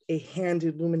a hand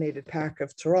illuminated pack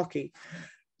of Tarocchi.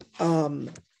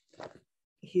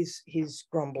 He's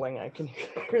grumbling. I can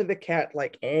hear the cat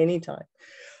like anytime.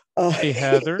 Hey,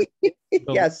 Heather.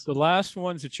 Yes. The last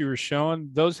ones that you were showing,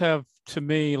 those have, to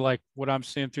me, like what I'm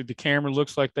seeing through the camera,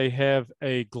 looks like they have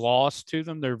a gloss to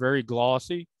them. They're very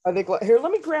glossy. Are they here?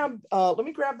 Let me grab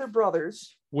their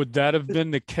brothers. Would that have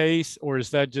been the case, or is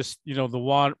that just,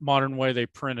 the modern way they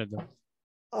printed them?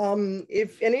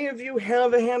 If any of you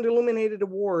have a hand illuminated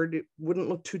award, it wouldn't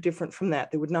look too different from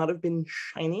that. They would not have been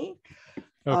shiny.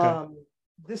 Okay.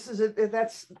 This is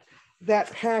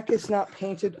that pack is not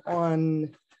painted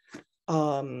on.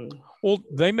 Well,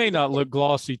 they may not look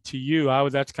glossy to you.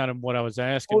 That's kind of what I was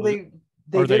asking. Oh, they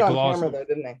did on camera though,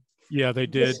 didn't they? Yeah, they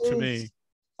did to me.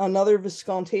 Another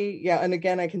Visconti. Yeah, and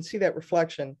again, I can see that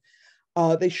reflection.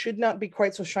 They should not be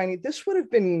quite so shiny. This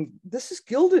is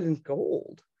gilded in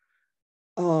gold.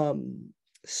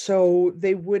 So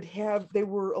they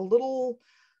were a little,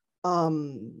 I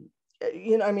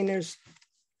mean, there's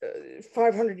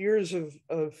 500 years of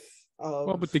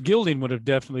well, but the gilding would have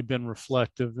definitely been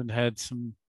reflective and had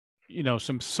some,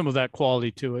 some of that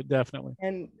quality to it, definitely.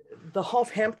 And the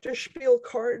Hofhamterspiel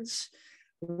cards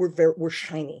were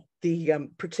shiny. The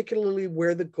particularly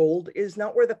where the gold is,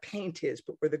 not where the paint is,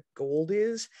 but where the gold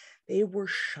is, they were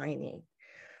shiny.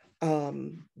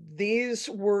 These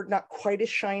were not quite as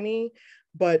shiny,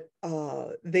 but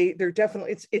they're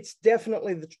definitely, it's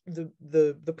definitely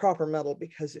the proper metal,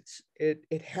 because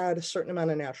it had a certain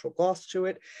amount of natural gloss to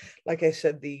it. Like I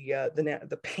said,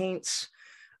 the paints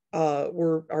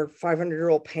are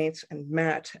 500-year-old paints and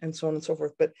matte and so on and so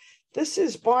forth. But this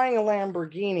is buying a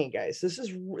Lamborghini, guys. This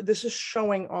is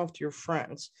showing off to your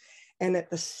friends, and at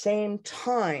the same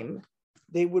time,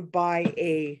 they would buy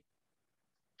a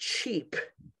cheap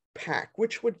pack,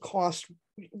 which would cost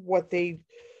what they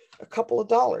a couple of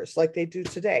dollars like they do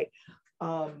today.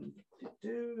 There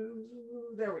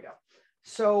we go.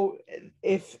 So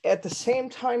if at the same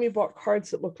time you bought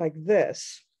cards that look like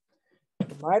this,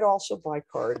 you might also buy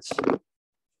cards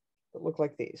that look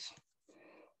like these.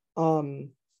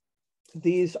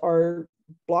 These are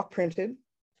block printed.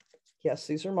 Yes,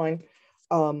 these are mine.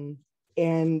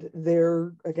 And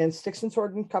they're, again, sticks and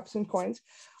swords and cups and coins.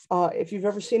 If you've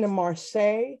ever seen a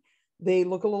Marseille, they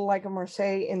look a little like a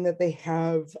Marseille in that they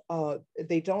have,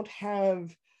 they don't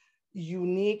have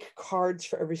unique cards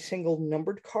for every single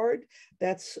numbered card.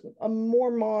 That's a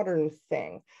more modern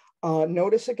thing.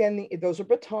 Notice again, those are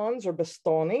batons or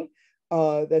bastoni.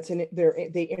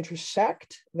 They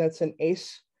intersect. That's an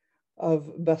ace of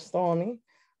bastoni.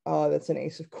 That's an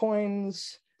ace of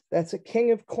coins. That's a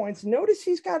king of coins. Notice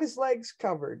he's got his legs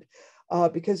covered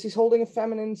because he's holding a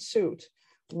feminine suit.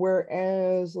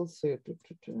 Whereas, let's see,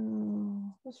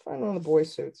 let's find one of the boy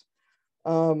suits.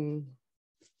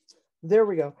 There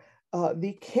we go.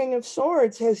 The King of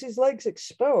Swords has his legs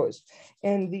exposed,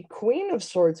 and the Queen of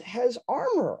Swords has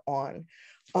armor on.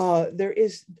 There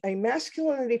is a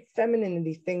masculinity,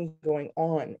 femininity thing going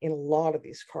on in a lot of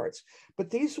these cards, but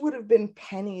these would have been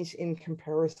pennies in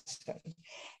comparison.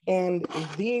 And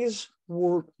these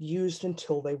were used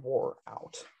until they wore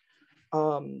out.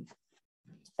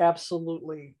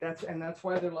 Absolutely. That's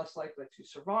why they're less likely to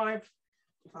survive.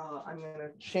 I'm going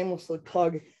to shamelessly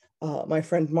plug my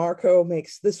friend Marco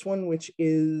makes this one, which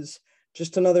is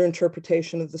just another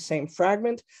interpretation of the same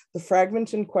fragment. The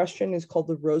fragment in question is called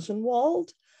the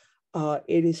Rosenwald.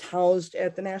 It is housed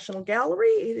at the National Gallery.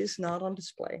 It is not on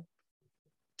display,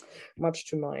 much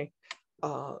to my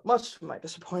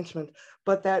disappointment.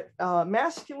 But that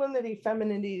masculinity,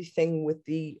 femininity thing with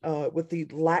the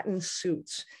Latin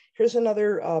suits. Here's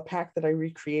another pack that I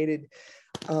recreated.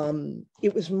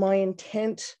 It was my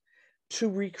intent to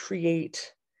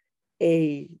recreate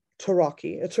a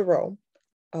tarot.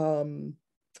 And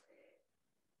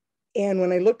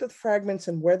when I looked at the fragments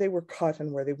and where they were cut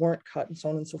and where they weren't cut and so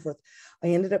on and so forth, I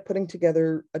ended up putting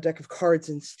together a deck of cards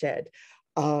instead.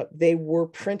 They were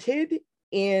printed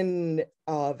in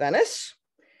Venice.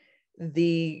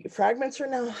 The fragments are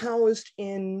now housed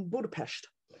in Budapest.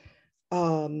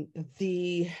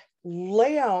 The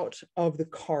layout of the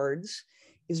cards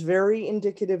is very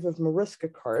indicative of Mariska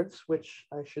cards, which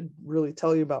I should really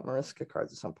tell you about Mariska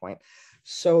cards at some point.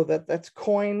 So that's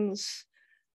coins.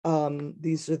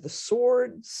 These are the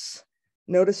swords.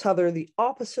 Notice how they're the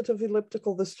opposite of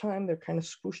elliptical this time. They're kind of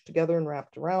squished together and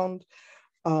wrapped around.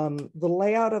 The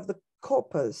layout of the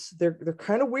copas, they're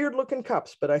kind of weird looking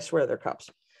cups, but I swear they're cups.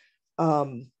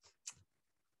 And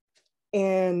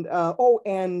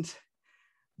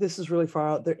this is really far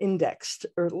out. They're indexed,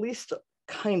 or at least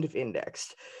kind of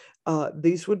indexed.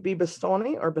 These would be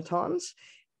bastoni or batons.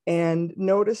 And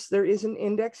notice there is an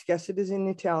index, yes, it is in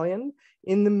Italian,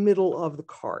 in the middle of the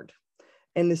card.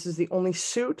 And this is the only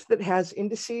suit that has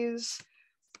indices.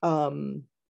 And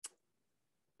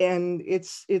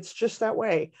it's just that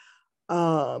way.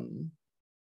 And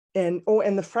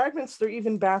the fragments, they're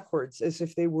even backwards, as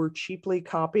if they were cheaply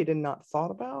copied and not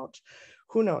thought about.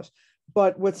 Who knows?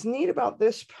 But what's neat about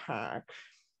this pack,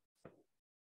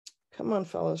 come on,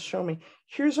 fellas, show me.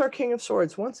 Here's our King of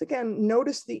Swords. Once again,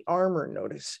 notice the armor.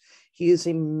 Notice he is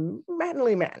a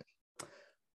manly man.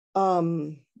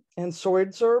 And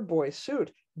swords are a boy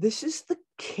suit. This is the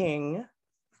King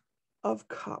of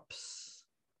Cups.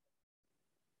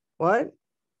 What?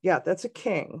 Yeah, that's a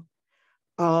king.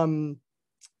 I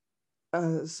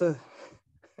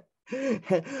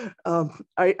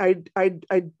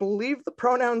believe the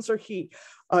pronouns are he.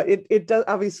 It does,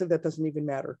 obviously that doesn't even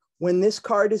matter. When this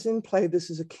card is in play, this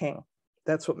is a king.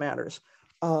 That's what matters.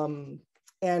 And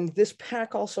this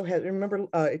pack also has, remember,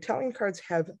 Italian cards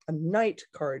have a knight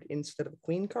card instead of a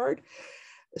queen card.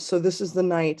 So this is the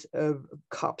Knight of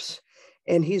Cups.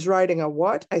 And he's riding a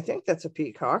what? I think that's a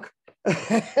peacock.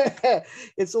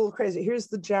 It's a little crazy. Here's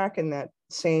the Jack in that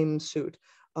same suit.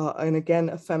 And again,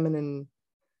 a feminine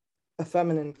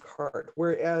card.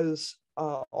 Whereas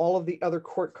all of the other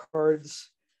court cards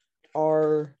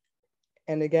are,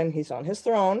 and again, he's on his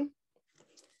throne.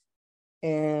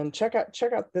 And check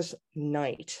out this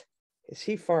knight. Is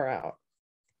he far out?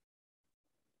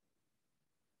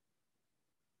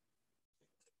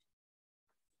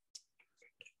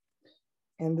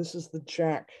 And this is the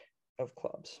Jack of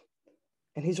Clubs.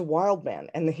 And he's a wild man.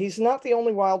 And he's not the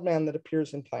only wild man that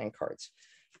appears in playing cards.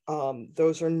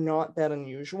 Those are not that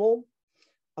unusual.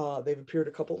 They've appeared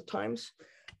a couple of times.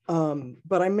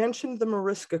 But I mentioned the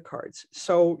Mariska cards.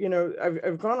 So, you know,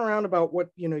 I've gone around about what,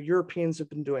 you know, Europeans have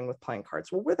been doing with playing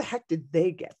cards. Well, where the heck did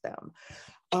they get them?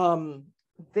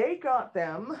 they got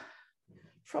them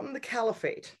from the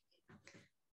Caliphate.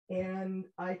 And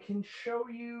I can show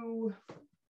you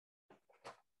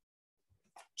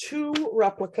 2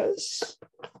 replicas.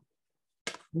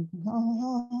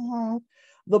 The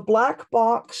black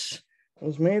box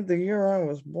was made the year I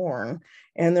was born,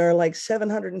 and there are like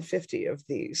 750 of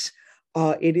these.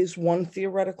 It is one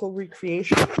theoretical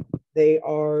recreation. They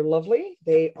are lovely.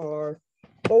 They are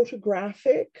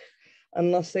photographic,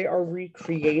 unless they are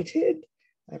recreated.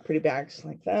 I have pretty bags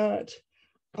like that.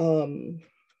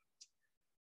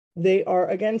 They are,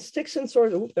 again, sticks and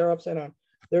swords. Ooh, they're upside down.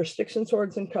 They're sticks and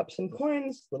swords and cups and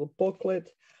coins, little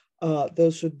booklet.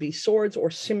 Those would be swords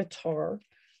or scimitar.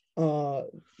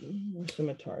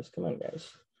 Scimitars, come on,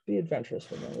 guys. Be adventurous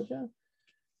with them, would you?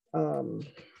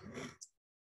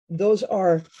 Those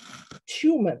are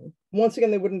tumen. Once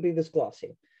again, they wouldn't be this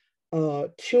glossy.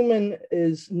 Tumen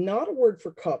is not a word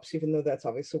for cups, even though that's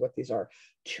obviously what these are.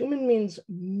 Tumen means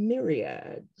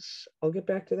myriads. I'll get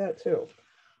back to that too.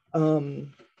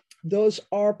 Those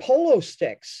are polo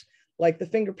sticks, like the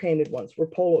finger painted ones were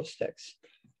polo sticks.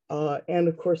 And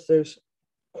of course, there's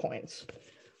coins.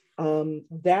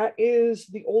 That is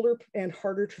the older and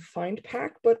harder to find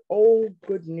pack, but oh,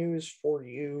 good news for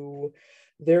you.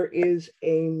 There is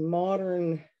a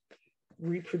modern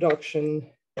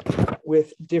reproduction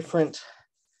with different,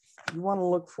 you want to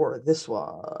look for this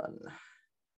one.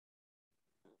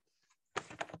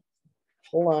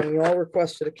 Hold on, you all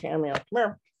requested a cameo.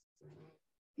 Come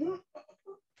here.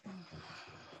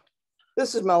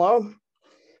 This is Mello.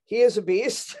 He is a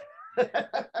beast.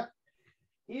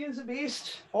 He is a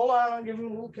beast. Hold on, I'll give him a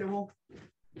little kibble.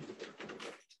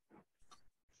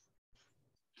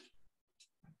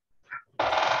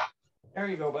 There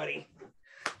you go, buddy.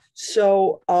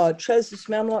 So Trez's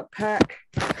Mamluk pack,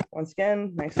 once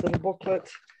again, nice little booklet.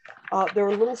 They're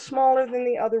a little smaller than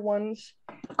the other ones.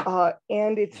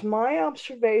 And it's my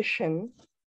observation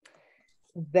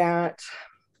that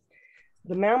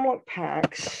the Mamluk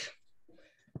packs,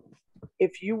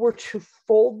 if you were to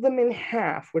fold them in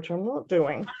half, which I'm not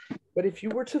doing, but if you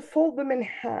were to fold them in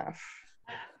half,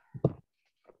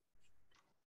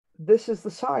 this is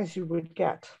the size you would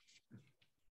get.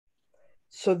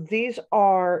 So these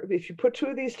are, if you put 2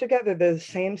 of these together, they're the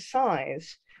same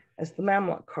size as the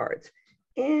Mamluk cards.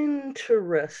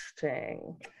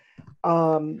 Interesting.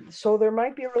 So there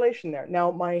might be a relation there.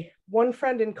 Now, my one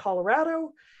friend in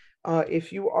Colorado,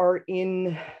 if you are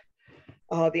in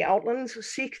the Outlands,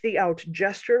 seek the out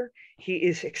Jester. He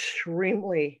is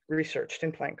extremely researched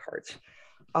in playing cards.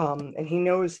 And he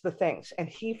knows the things. And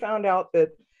he found out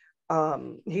that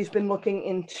he's been looking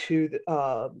into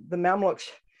the Mamluks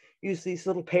use these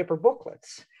little paper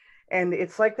booklets. And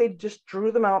it's like they just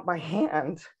drew them out by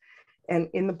hand and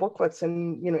in the booklets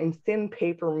and, you know, in thin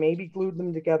paper, maybe glued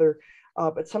them together.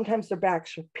 But sometimes their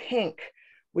backs are pink,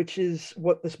 which is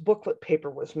what this booklet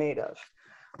paper was made of.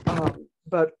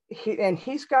 But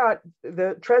he's got,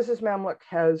 the Trez's Mamluk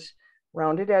has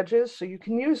rounded edges. So you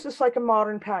can use this like a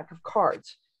modern pack of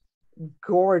cards.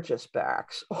 Gorgeous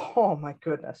backs. Oh my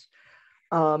goodness.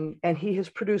 And he has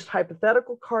produced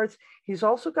hypothetical cards. He's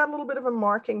also got a little bit of a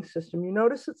marking system. You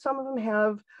notice that some of them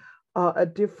have a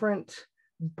different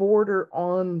border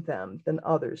on them than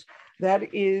others.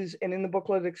 That is, and in the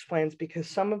booklet it explains, because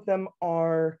some of them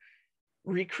are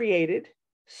recreated.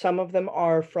 Some of them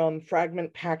are from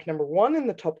fragment pack number 1 in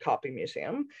the Topkapi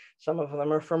Museum. Some of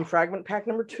them are from fragment pack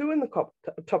number 2 in the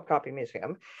Topkapi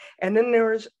Museum. And then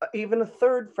there's even a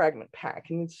 3rd fragment pack.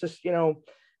 And it's just, you know,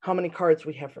 how many cards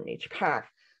we have from each pack.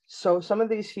 So some of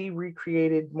these he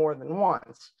recreated more than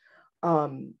once.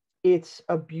 It's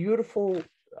a beautiful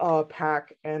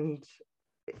pack, and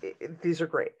these are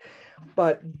great.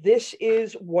 But this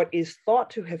is what is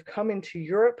thought to have come into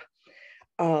Europe.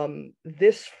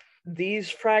 These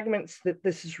fragments that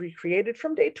this is recreated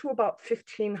from date to about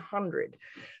 1500.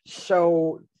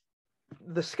 So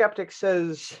the skeptic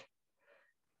says,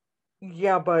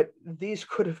 yeah, but these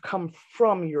could have come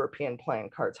from European playing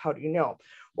cards. How do you know?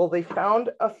 Well, they found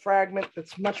a fragment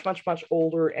that's much, much, much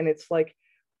older, and it's like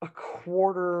a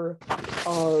quarter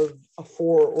of a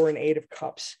 4 or an 8 of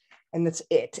cups, and that's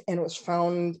it. And it was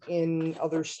found in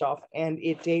other stuff, and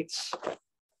it dates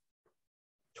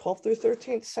 12th through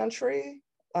 13th century.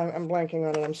 I'm blanking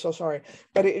on it, I'm so sorry,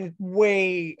 but it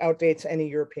way outdates any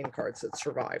European cards that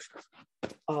survive.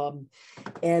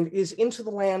 And is into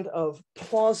the land of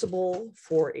plausible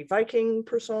for a Viking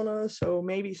persona, so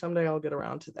maybe someday I'll get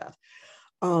around to that.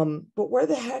 But where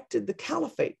the heck did the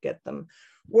Caliphate get them?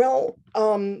 Well,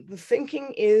 the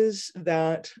thinking is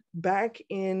that back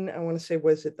in, I want to say,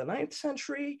 was it the 9th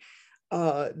century?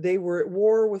 They were at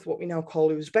war with what we now call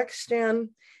Uzbekistan,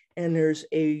 and there's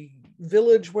a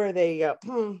village where they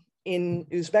in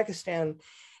Uzbekistan,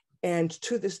 and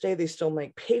to this day they still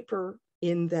make paper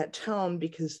in that town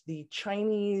because the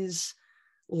Chinese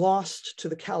lost to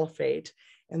the caliphate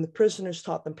and the prisoners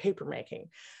taught them paper making.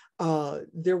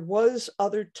 There was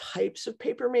other types of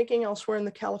paper making elsewhere in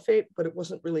the caliphate, but it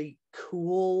wasn't really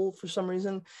cool for some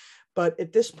reason. But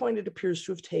at this point, it appears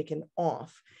to have taken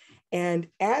off. And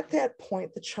at that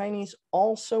point, the Chinese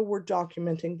also were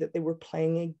documenting that they were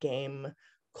playing a game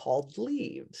called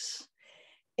Leaves.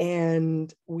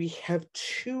 And we have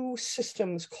two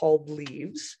systems called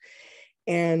Leaves.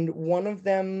 And one of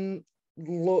them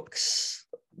looks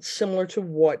similar to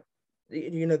what,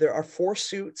 there are 4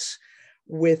 suits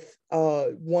with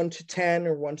 1 to 10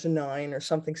 or 1 to 9 or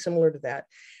something similar to that.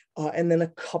 And then a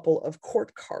couple of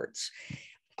court cards.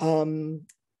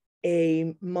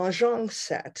 A mahjong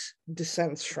set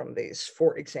descends from these,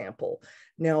 for example.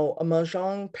 Now, a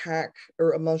mahjong pack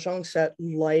or a mahjong set,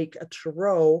 like a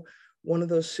tarot, one of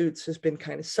those suits has been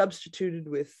kind of substituted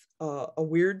with a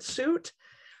weird suit,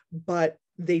 but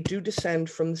they do descend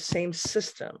from the same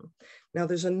system. Now,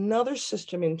 there's another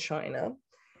system in China,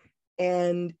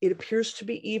 and it appears to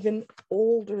be even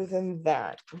older than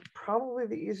that. Probably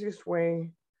the easiest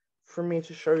way for me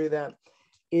to show you that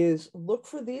is look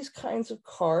for these kinds of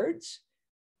cards.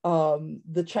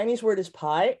 The Chinese word is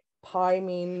pai. Pai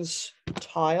means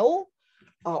tile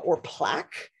or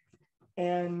plaque,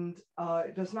 and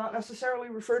it does not necessarily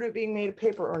refer to it being made of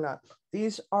paper or not.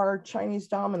 These are Chinese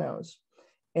dominoes,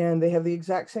 and they have the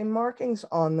exact same markings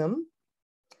on them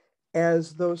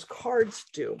as those cards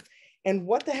do. And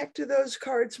what the heck do those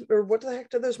cards, or what the heck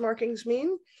do those markings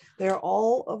mean? They're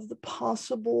all of the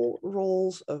possible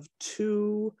rolls of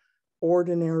 2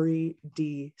 ordinary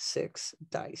D6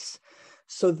 dice.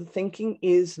 So the thinking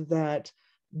is that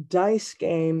dice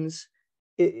games,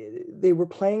 they were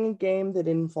playing a game that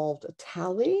involved a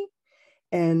tally,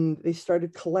 and they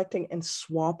started collecting and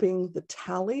swapping the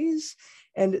tallies.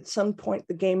 And at some point,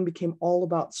 the game became all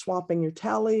about swapping your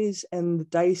tallies, and the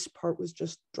dice part was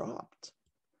just dropped.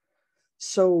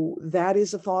 So that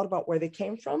is a thought about where they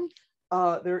came from.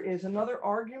 There is another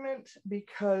argument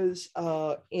because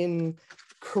in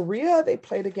Korea, they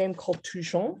played a game called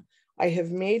Tujon. I have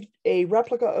made a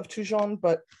replica of Tujon,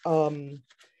 but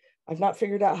I've not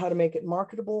figured out how to make it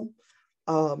marketable.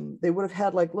 They would have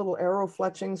had like little arrow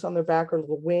fletchings on their back or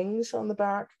little wings on the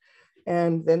back.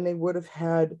 And then they would have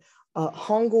had,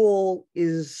 Hangul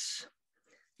is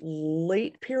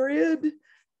late period,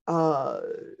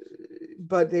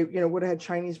 but they would have had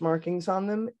Chinese markings on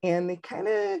them, and they kind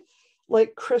of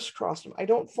like crisscrossed them. I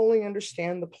don't fully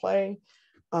understand the play,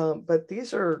 but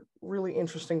these are really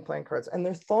interesting playing cards, and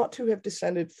they're thought to have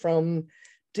descended from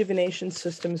divination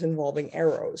systems involving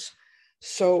arrows.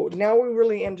 So now we're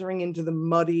really entering into the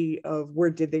muddy of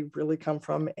where did they really come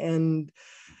from, and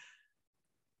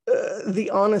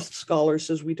the honest scholar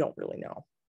says we don't really know.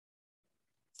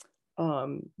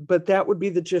 But that would be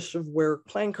the gist of where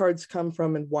playing cards come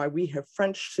from and why we have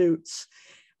French suits.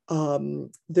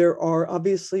 There are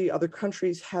obviously other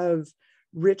countries have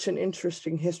rich and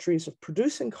interesting histories of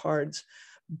producing cards,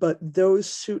 but those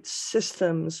suit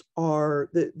systems are,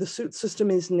 the suit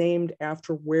system is named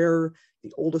after where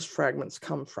the oldest fragments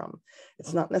come from.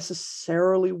 It's not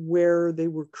necessarily where they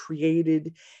were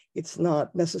created. It's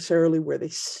not necessarily where they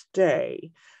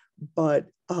stay, but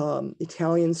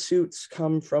Italian suits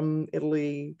come from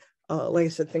Italy. Like I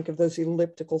said, think of those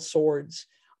elliptical swords.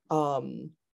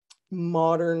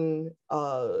 Modern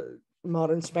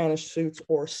Spanish suits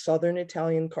or Southern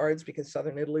Italian cards, because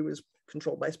Southern Italy was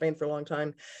controlled by Spain for a long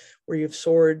time, where you have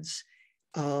swords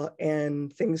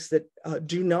and things that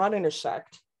do not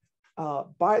intersect.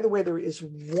 By the way, there is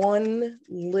one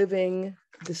living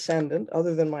descendant,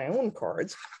 other than my own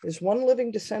cards, there's one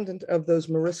living descendant of those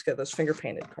Mariska, those finger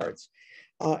painted cards.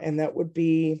 And that would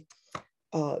be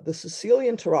the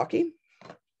Sicilian Tarocchi.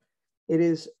 It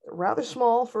is rather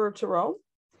small for a tarot.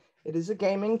 It is a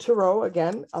gaming tarot.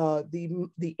 Again,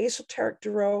 the esoteric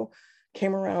tarot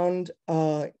came around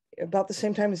about the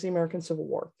same time as the American Civil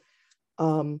War.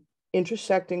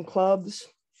 Intersecting clubs,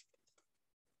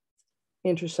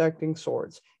 intersecting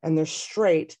swords, and they're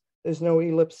straight. There's no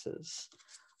ellipses.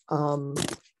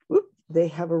 They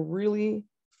have a really,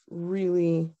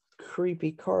 really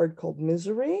creepy card called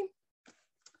Misery.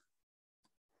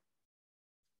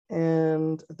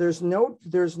 And there's no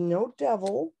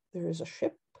devil. There is a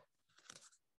ship.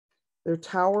 Their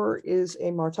tower is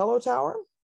a Martello tower.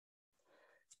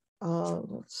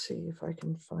 Let's see if I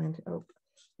can find, oh,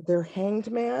 their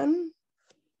hanged man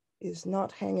is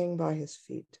not hanging by his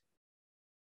feet.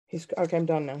 He's, okay, I'm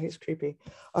done now. He's creepy.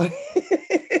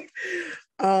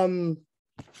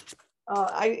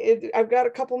 I've got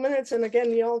a couple minutes, and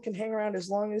again, y'all can hang around as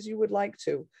long as you would like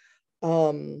to.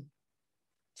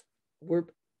 We're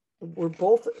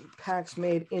both packs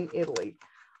made in Italy.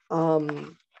 Tell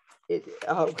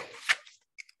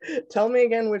me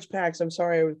again which packs. I'm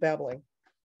sorry, I was babbling.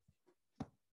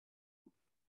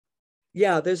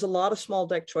 Yeah, there's a lot of small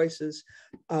deck choices.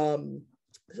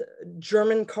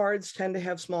 German cards tend to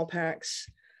have small packs.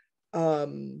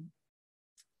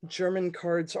 German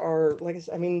cards are, like I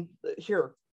said, I mean,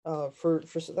 here, for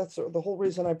that's the whole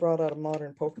reason I brought out a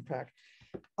modern poker pack.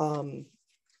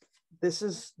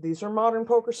 These are modern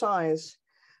poker size,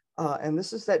 and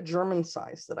this is that German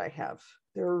size that I have.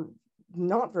 They're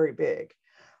not very big.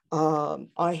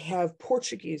 I have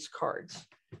Portuguese cards,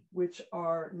 which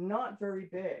are not very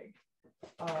big.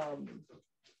 I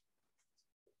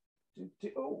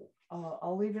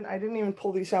didn't even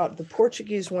pull these out. The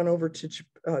Portuguese went over to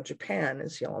Japan,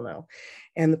 as y'all know,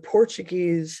 and the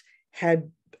Portuguese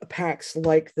had packs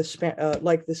like the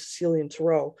Sicilian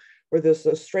Tarot, where there's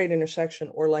a straight intersection,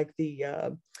 or like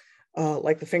the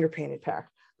finger painted pack.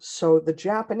 So the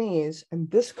Japanese,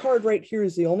 and this card right here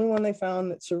is the only one they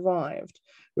found that survived,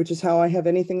 which is how I have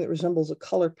anything that resembles a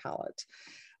color palette.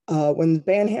 When the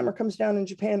banhammer comes down in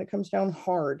Japan, it comes down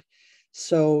hard.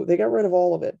 So they got rid of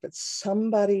all of it, but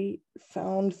somebody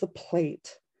found the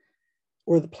plate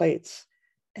or the plates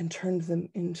and turned them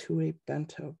into a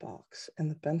bento box.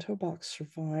 And the bento box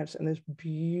survives, and there's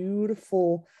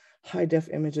beautiful high def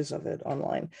images of it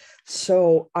online.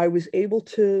 So I was able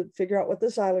to figure out what the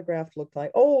xylograph looked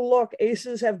like. Oh, look,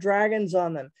 aces have dragons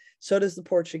on them. So does the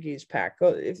Portuguese pack.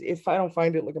 If I don't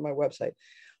find it, look at my website.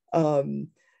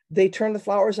 They turn the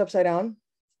flowers upside down.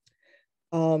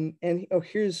 And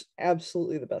here's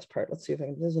absolutely the best part. Let's see if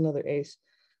there's another ace.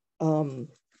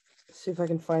 See if I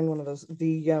can find one of those.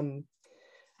 The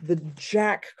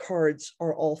Jack cards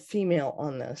are all female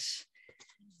on this,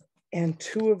 and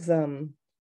two of them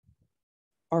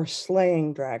are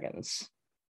slaying dragons.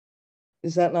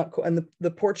 Is that not cool? And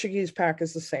the Portuguese pack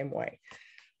is the same way.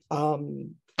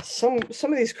 Some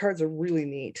of these cards are really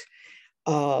neat.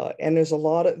 And there's a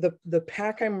lot of the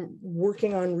pack I'm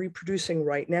working on reproducing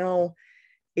right now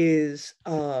is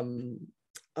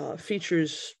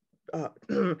features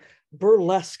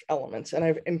burlesque elements, and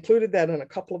I've included that in a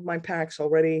couple of my packs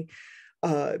already.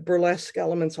 Burlesque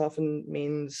elements often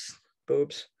means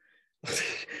boobs.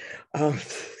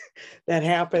 That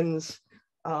happens.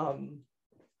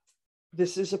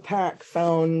 This is a pack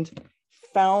found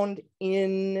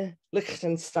in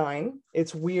Liechtenstein.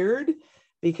 It's weird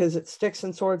because it sticks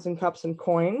in swords and cups and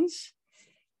coins,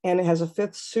 and it has a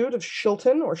fifth suit of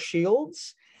Shilton or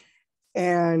shields,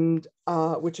 and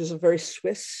which is a very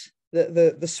Swiss.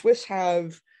 The Swiss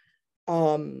have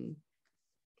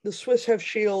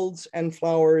shields and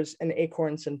flowers and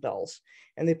acorns and bells,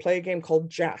 and they play a game called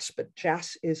Jas, but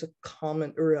Jas is a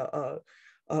common or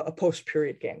a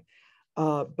post-period game.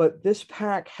 But this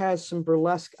pack has some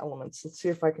burlesque elements. Let's see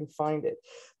if I can find it.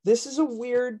 This is a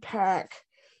weird pack.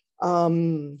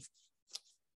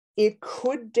 It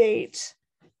could date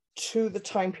to the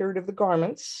time period of the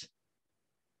garments.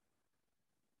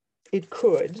 It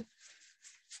could,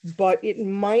 but it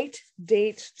might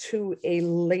date to a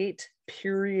late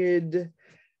period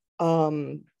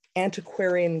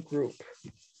antiquarian group.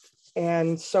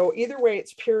 And so either way,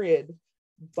 it's period,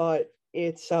 but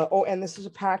it's, and this is a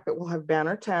pack that will have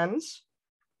banner 10s.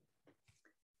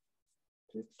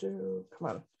 Come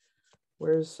on,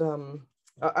 where's,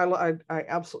 I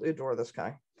absolutely adore this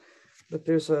guy, but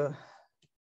there's a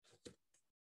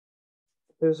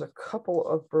couple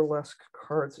of burlesque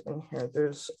cards in here.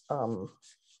 There's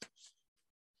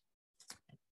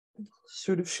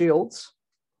suit of shields.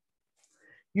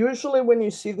 Usually when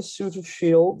you see the suit of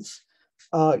shields,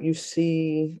 you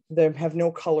see them have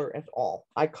no color at all.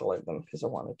 I colored them because I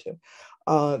wanted to.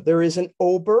 There is an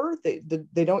ober.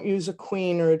 They don't use a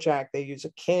queen or a jack. They use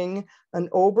a king, an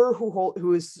ober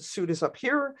whose suit is up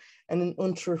here, and an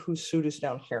unter whose suit is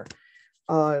down here.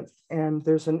 And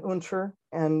there's an unter,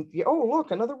 and oh,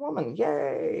 look, another woman.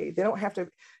 Yay. They don't have to.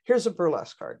 Here's a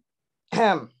burlesque card.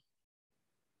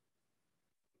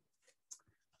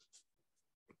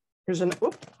 Here's an,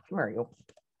 whoop, there you go.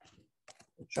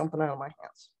 Jumping out of my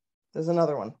hands. There's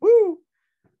another one. Woo!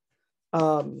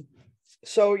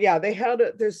 So yeah, they had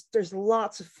there's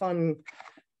lots of fun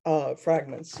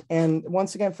fragments. And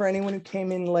once again, for anyone who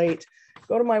came in late,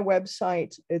 go to my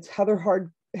website. It's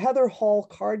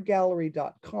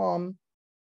heatherhallcardgallery.com.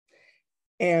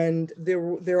 And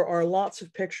there are lots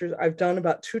of pictures. I've done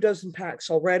about 24 packs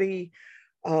already.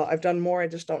 I've done more. I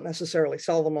just don't necessarily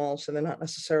sell them all, so they're not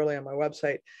necessarily on my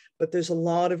website. But there's a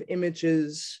lot of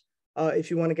images if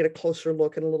you want to get a closer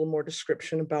look and a little more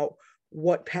description about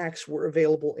what packs were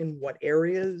available in what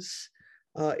areas,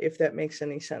 if that makes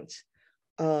any sense.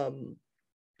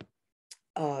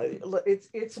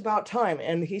 It's about time.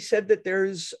 And he said that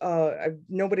there's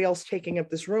nobody else taking up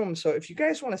this room. So if you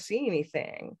guys want to see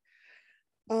anything,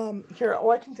 here,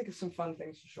 I can think of some fun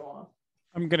things to show off.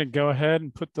 I'm going to go ahead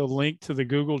and put the link to the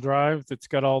Google Drive that's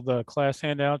got all the class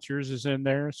handouts. Yours is in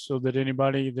there so that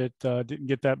anybody that didn't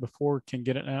get that before can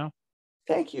get it now.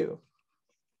 Thank you.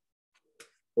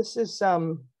 This is,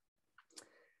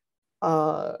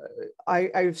 I've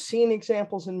seen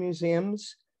examples in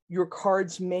museums. Your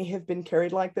cards may have been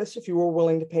carried like this if you were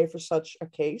willing to pay for such a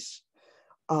case.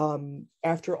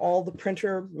 After all, the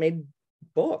printer made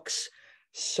books,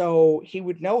 so he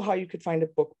would know how you could find a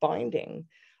book binding.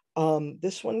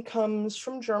 This one comes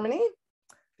from Germany.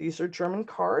 These are German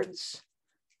cards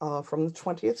from the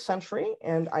 20th century.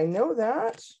 And I know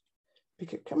that,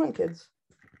 because, come on, kids.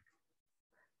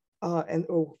 And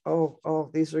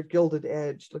these are gilded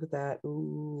edge. Look at that.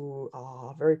 Ooh,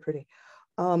 very pretty.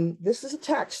 This is a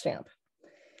tax stamp.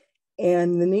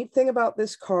 And the neat thing about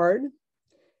this card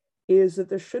is that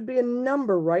there should be a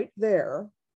number right there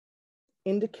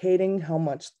indicating how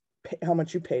much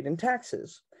you paid in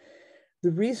taxes. The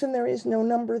reason there is no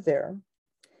number there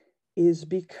is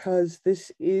because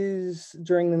this is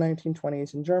during the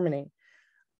 1920s in Germany.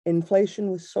 Inflation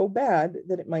was so bad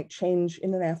that it might change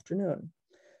in an afternoon.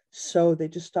 So they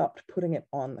just stopped putting it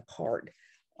on the card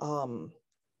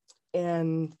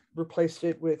and replaced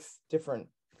it with different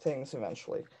things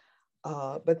eventually.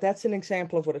 But that's an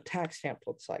example of what a tax stamp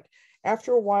looks like.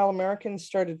 After a while, Americans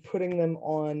started putting them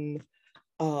on.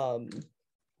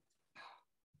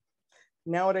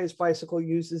 Nowadays, Bicycle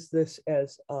uses this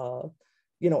as a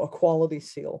quality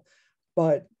seal.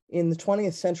 But in the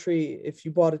 20th century, if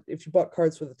you bought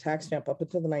cards with a tax stamp up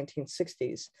until the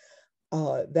 1960s,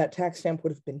 that tax stamp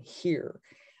would have been here.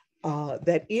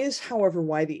 That is, however,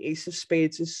 why the Ace of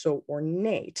Spades is so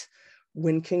ornate.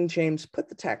 When King James put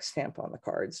the tax stamp on the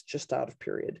cards, just out of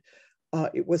period,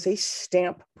 it was a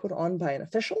stamp put on by an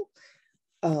official,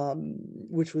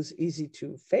 which was easy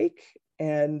to fake.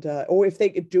 And if they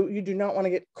do, you do not want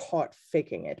to get caught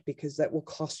faking it, because that will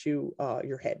cost you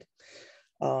your head.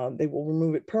 They will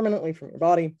remove it permanently from your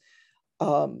body.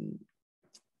 And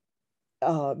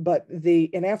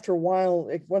after a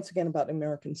while, once again about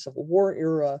American Civil War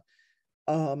era,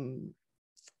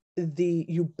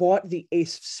 you bought the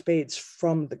Ace of Spades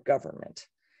from the government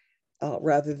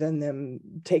rather than them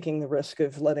taking the risk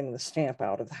of letting the stamp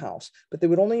out of the house. But they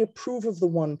would only approve of the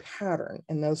one pattern,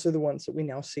 and those are the ones that we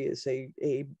now see as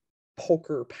a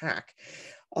poker pack.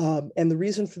 And the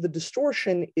reason for the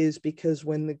distortion is because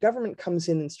when the government comes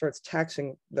in and starts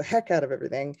taxing the heck out of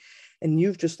everything, and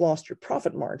you've just lost your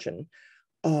profit margin,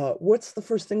 what's the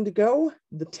first thing to go?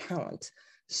 The talent.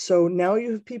 So now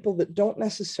you have people that don't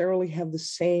necessarily have the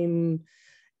same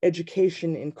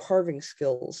education in carving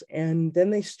skills, and then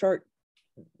they start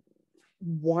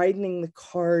widening the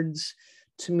cards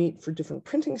to meet for different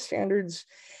printing standards,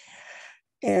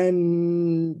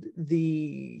 and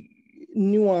the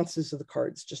nuances of the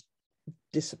cards just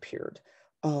disappeared.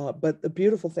 But the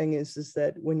beautiful thing is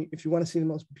that if you want to see the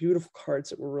most beautiful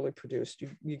cards that were really produced,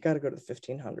 you got to go to the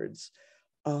 1500s.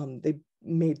 They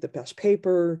made the best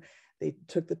paper. They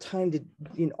took the time to,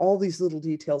 all these little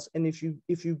details. And if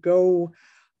you go,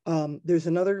 there's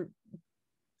another,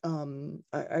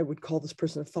 I would call this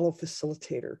person a fellow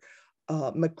facilitator,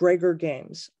 McGregor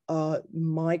Games.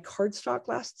 My cardstock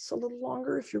lasts a little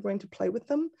longer if you're going to play with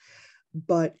them,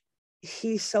 but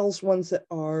he sells ones that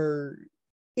are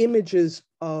images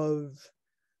of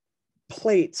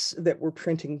plates that we're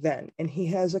printing then. And he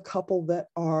has a couple that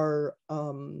are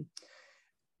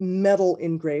metal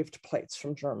engraved plates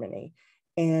from Germany.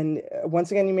 And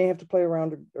once again, you may have to play a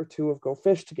round or two of Go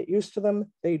Fish to get used to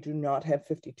them. They do not have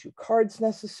 52 cards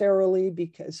necessarily,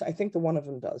 because I think the one of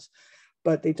them does,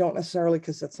 but they don't necessarily,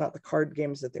 because that's not the card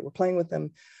games that they were playing with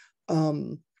them.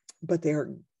 But they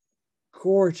are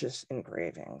gorgeous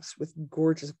engravings with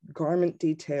gorgeous garment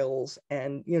details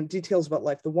and details about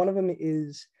life. The one of them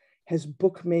has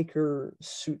bookmaker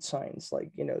suit signs,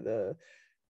 like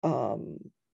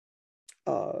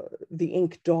the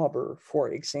ink dauber, for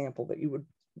example, that you would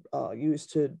use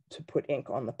to put ink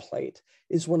on the plate,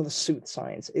 is one of the suit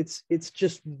signs. It's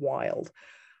just wild.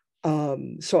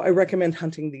 So I recommend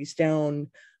hunting these down.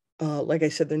 Like I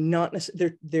said, they're not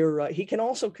necessarily, he can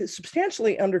also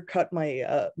substantially undercut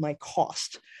my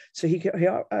cost. So he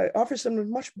offers them a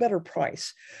much better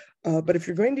price. But if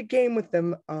you're going to game with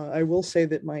them, I will say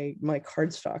that my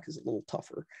card stock is a little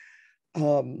tougher.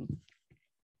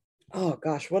 Oh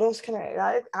gosh, what else can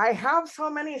I have so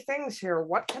many things here.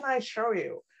 What can I show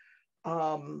you?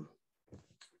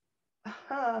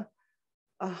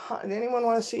 Anyone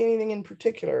want to see anything in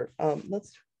particular?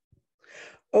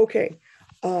 Okay.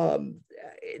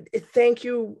 Thank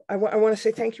you. I want to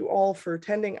say thank you all for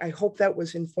attending. I hope that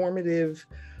was informative.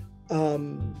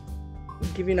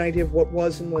 Give you an idea of what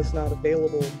was and was not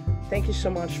available. Thank you so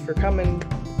much for coming.